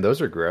those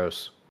are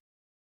gross.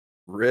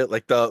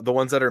 Like the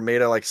ones that are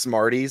made of like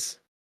Smarties.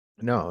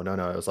 No.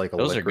 It was like a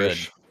Those are good.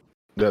 licorice.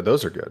 No,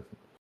 those are good.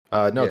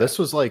 No, Yeah. this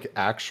was like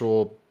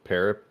actual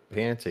pair of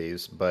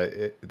panties, but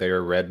they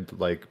are red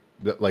like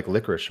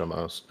licorice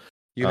almost.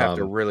 You have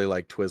to really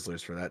like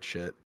Twizzlers for that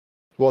shit.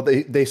 Well,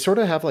 they sort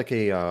of have like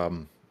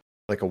a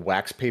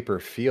wax paper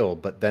feel,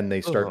 but then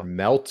they start Ugh.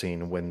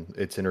 melting when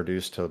it's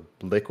introduced to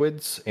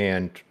liquids.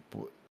 And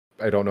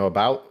I don't know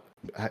about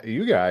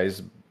you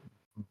guys,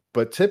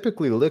 but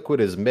typically liquid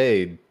is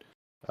made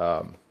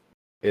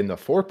in the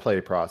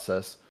foreplay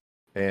process,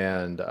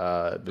 and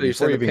So you before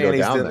said you the even go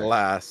panties down didn't there,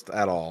 last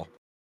at all.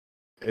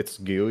 it's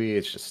gooey.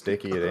 It's just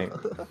sticky. It ain't.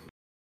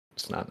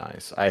 It's not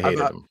nice. I hated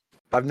them.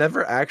 I've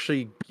never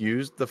actually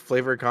used the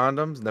flavored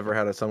condoms. Never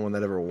had someone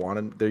that ever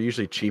wanted. They're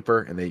usually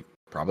cheaper and they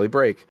probably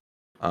break.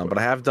 But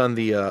I have done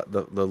the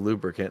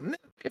lubricant. And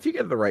if you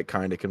get the right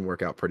kind, it can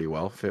work out pretty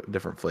well.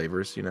 Different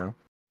flavors, you know.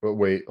 But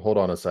wait, hold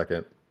on a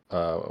second.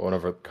 One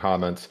of our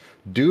comments: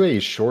 do a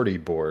shorty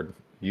board.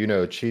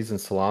 Cheese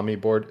and salami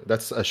board.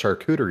 That's a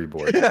charcuterie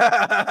board.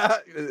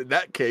 In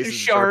that case,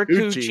 it's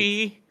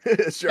Charcuterie.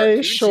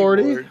 Hey,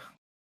 shorty. board.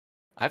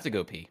 I have to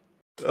go pee.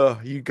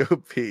 Oh, you go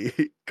pee,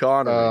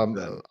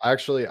 Connor.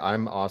 Actually,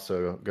 I'm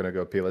also gonna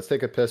go pee. Let's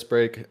take a piss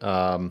break.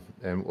 And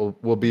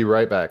we'll be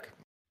right back.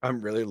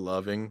 I'm really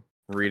loving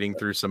reading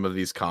through some of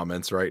these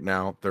comments right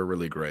now. They're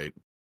really great.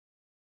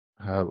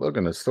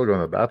 Logan is still going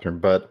to the bathroom,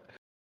 but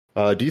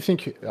do you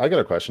think I got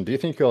a question? Do you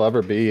think you'll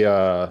ever be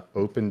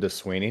open to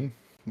swinging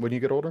when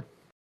you get older?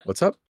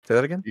 What's up? Say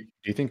that again. Do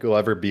you think you'll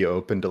ever be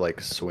open to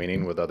like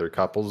swinging with other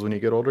couples when you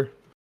get older?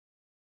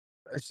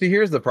 See,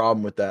 here's the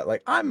problem with that.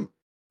 Like, I'm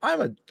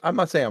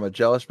not saying I'm a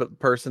jealous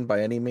person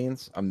by any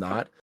means. I'm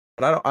not,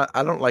 but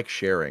I don't like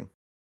sharing.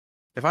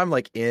 If I'm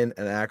like in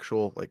an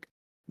actual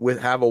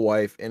have a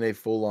wife in a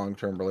full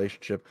long-term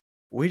relationship,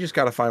 we just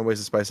got to find ways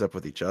to spice up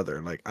with each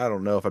other. Like, I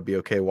don't know if I'd be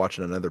okay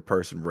watching another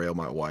person rail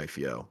my wife,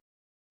 yo.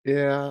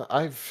 Yeah,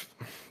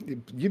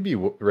 you'd be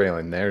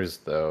railing theirs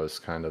though. Is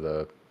kind of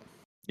the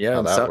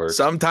how that works.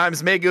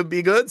 Sometimes maybe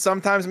be good,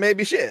 sometimes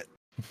maybe shit.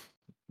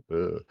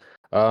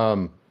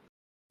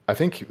 I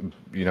think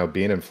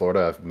being in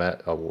Florida, I've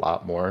met a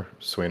lot more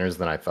swingers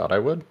than I thought I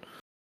would.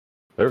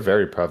 They're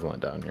very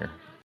prevalent down here.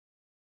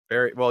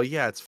 Very well,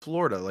 yeah. It's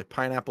Florida, like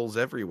pineapples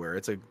everywhere.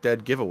 It's a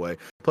dead giveaway.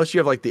 Plus, you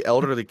have like the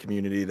elderly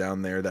community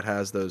down there that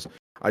has those.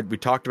 We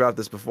talked about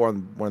this before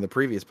on one of the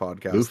previous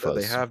podcasts. That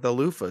they have the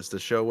loofahs to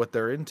show what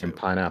they're into. And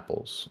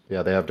pineapples,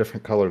 yeah, they have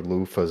different colored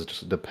loofahs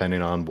just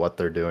depending on what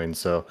they're doing.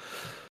 So,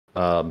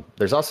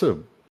 there's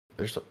also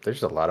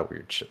there's a lot of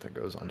weird shit that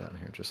goes on down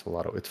here. Just a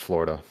lot of it's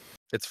Florida.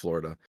 It's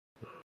Florida.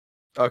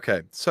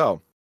 Okay,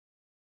 so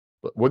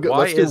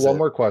let's do one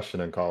more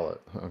question and call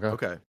it.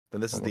 Okay. Then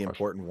this is the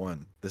important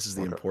one. This is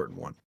the important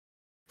one.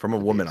 From a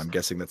woman, I'm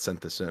guessing, that sent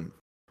this in.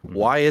 Mm-hmm.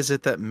 Why is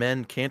it that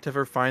men can't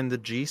ever find the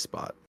G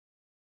spot?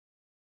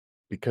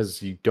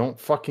 Because you don't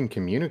fucking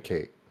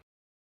communicate.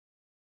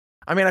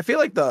 I mean, I feel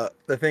like the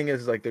thing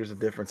is like there's a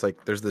difference.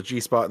 Like there's the G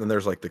spot and then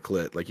there's like the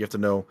clit. Like you have to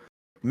know.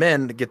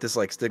 Men get this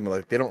like stigma,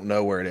 like they don't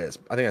know where it is.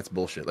 I think that's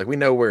bullshit. Like we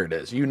know where it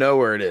is. You know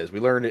where it is. We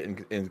learned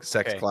it in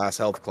sex class,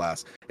 health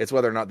class. It's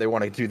whether or not they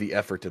want to do the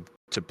effort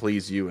to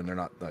please you and they're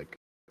not like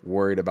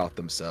worried about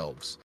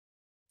themselves.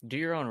 Do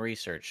your own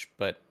research,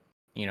 but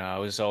I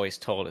was always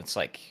told it's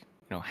like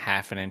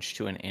half an inch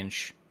to an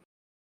inch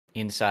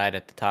inside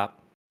at the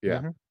top.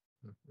 Yeah,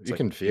 you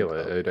can feel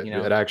it.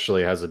 It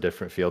actually has a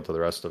different feel to the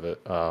rest of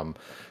it.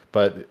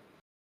 But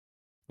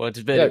it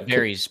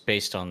varies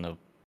based on the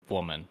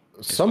woman.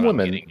 Some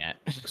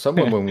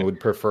women would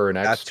prefer an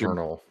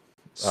external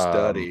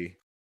study.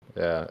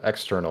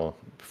 External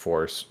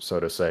force, so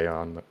to say,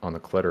 on the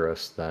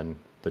clitoris than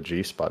the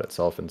G spot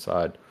itself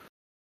inside.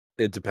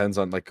 It depends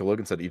on, like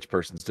Logan said, each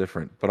person's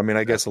different. But I mean,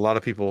 I guess a lot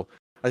of people,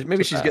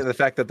 maybe she's getting the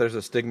fact that there's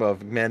a stigma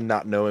of men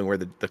not knowing where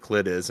the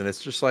clit is, and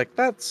it's just like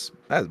that's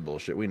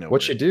bullshit. We know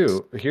what you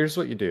do. Here's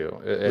what you do.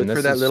 And look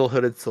for that little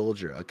hooded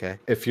soldier. Okay.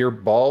 If you're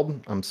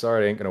bald, I'm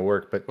sorry, it ain't gonna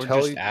work. But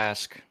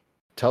ask.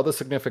 Tell the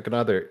significant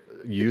other,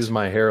 use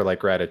my hair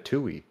like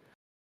Ratatouille.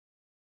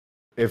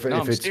 If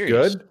it's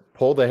good,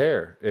 pull the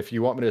hair. If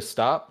you want me to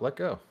stop, let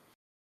go.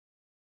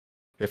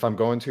 If I'm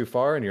going too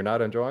far and you're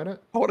not enjoying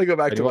it, I want to go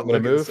back to what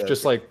Logan move. said.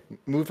 Just like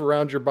move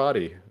around your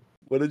body.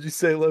 What did you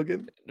say,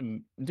 Logan?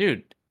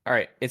 Dude, all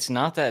right. It's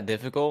not that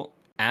difficult.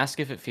 Ask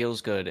if it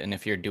feels good and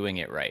if you're doing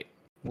it right.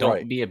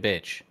 Don't be a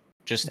bitch.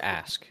 Just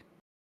ask.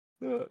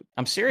 I'm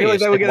I serious. feel like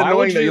that would get why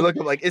annoying would though. You look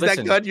up like, is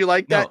listen, that good? You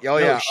like that? No, Oh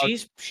yeah.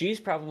 she's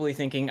probably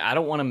thinking, I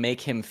don't want to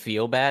make him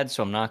feel bad,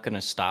 so I'm not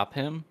gonna stop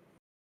him.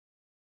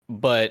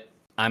 But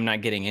I'm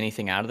not getting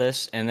anything out of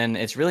this, and then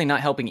it's really not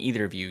helping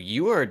either of you.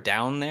 You are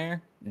down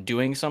there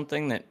doing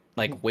something that,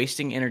 like,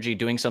 wasting energy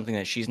doing something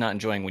that she's not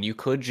enjoying when you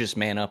could just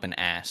man up and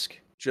ask.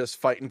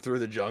 Just fighting through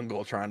the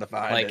jungle trying to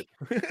find it.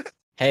 Why do you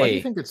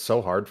Hey, think it's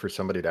so hard for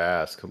somebody to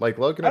ask? Like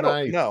Logan I and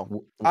don't know.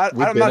 we've I'm been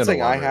not in a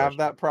saying I long have relationship.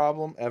 that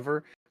problem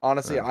ever.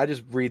 Honestly, Yeah. I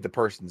just read the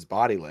person's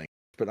body language.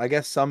 But I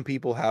guess some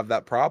people have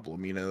that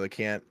problem. You know, they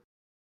can't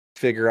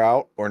figure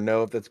out or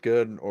know if that's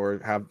good or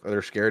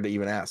they're scared to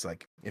even ask.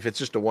 Like, if it's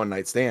just a one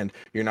night stand,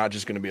 you're not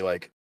just going to be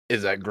like,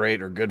 is that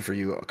great or good for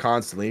you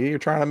constantly? You're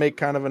trying to make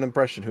kind of an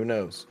impression. Who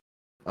knows?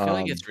 I feel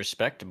like it's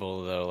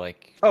respectable though.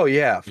 Like, oh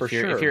yeah, for if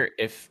you're, sure.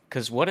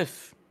 because what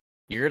if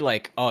you're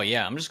like, oh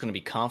yeah, I'm just gonna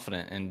be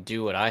confident and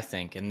do what I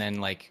think, and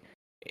then like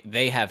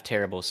they have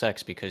terrible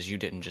sex because you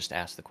didn't just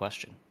ask the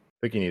question.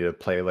 I think you need to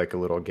play like a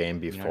little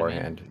game You know what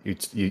I mean?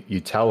 beforehand. You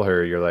tell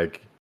her, you're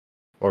like,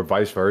 or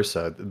vice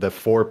versa. The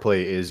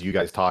foreplay is you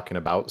guys talking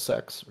about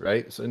sex,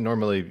 right? So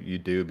normally you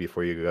do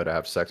before you go to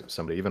have sex with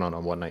somebody, even on a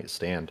one night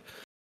stand.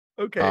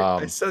 Okay,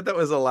 I said that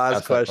was the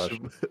last that's that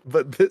question,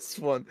 but this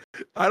one,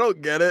 I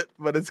don't get it,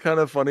 but it's kind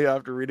of funny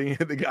after reading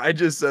it. The guy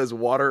just says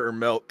water or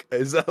milk.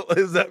 Does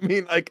that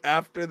mean like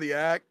after the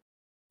act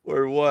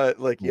or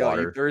what? Like, yo, you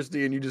Water.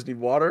 thirsty and you just need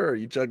water, or are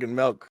you chugging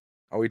milk?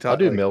 Are we I'll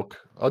talking? do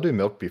milk. I'll do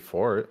milk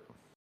before it.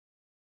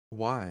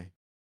 Why?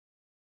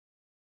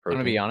 I'm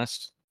gonna be Protein.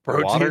 honest.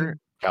 Protein? Water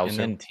Calcium.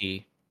 and then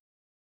tea.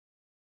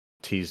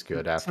 Tea's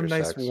good after Some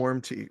nice sex.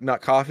 warm tea,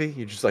 not coffee.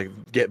 You just like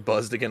get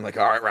buzzed again. Like,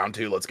 all right, round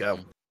 2, let's go.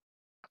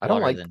 I don't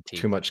Water, like then tea.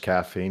 too much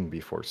caffeine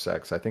before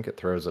sex. I think it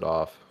throws it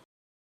off.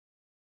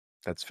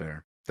 That's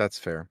fair. That's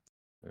fair.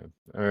 Yeah.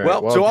 All right,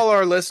 Well, to all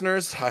our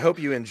listeners, I hope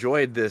you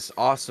enjoyed this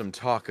awesome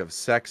talk of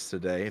sex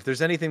today. If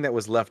there's anything that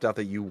was left out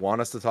that you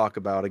want us to talk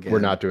about again, we're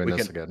not doing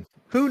this again.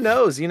 Who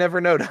knows? You never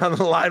know. Down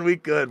the line, we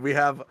could. We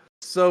have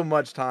so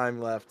much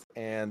time left.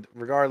 And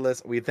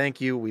regardless, we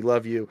thank you. We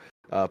love you.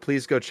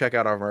 Please go check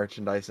out our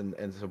merchandise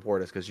and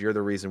support us because you're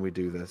the reason we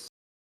do this.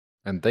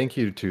 And thank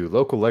you to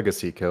Local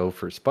Legacy Co.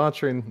 for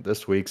sponsoring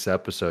this week's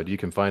episode. You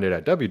can find it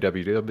at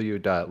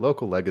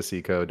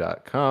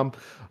www.locallegacyco.com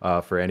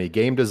for any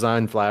game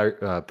design,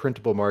 flyer,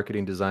 printable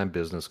marketing design,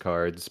 business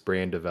cards,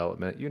 brand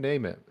development, you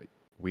name it.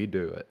 We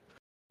do it.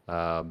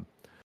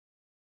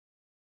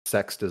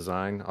 Sex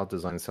design. I'll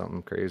design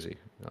something crazy.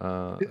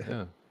 Yeah.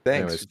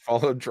 Thanks. Anyways.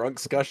 Follow Drunk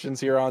Discussions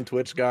here on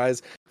Twitch,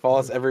 guys. Follow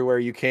us everywhere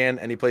you can.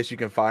 Any place you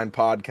can find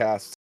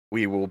podcasts,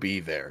 we will be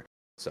there.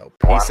 So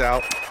peace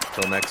out.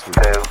 Till next week.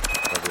 2, 3.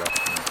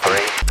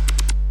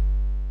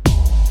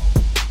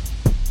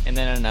 And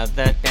then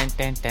another. Dun,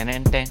 dun,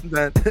 dun, dun,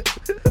 dun.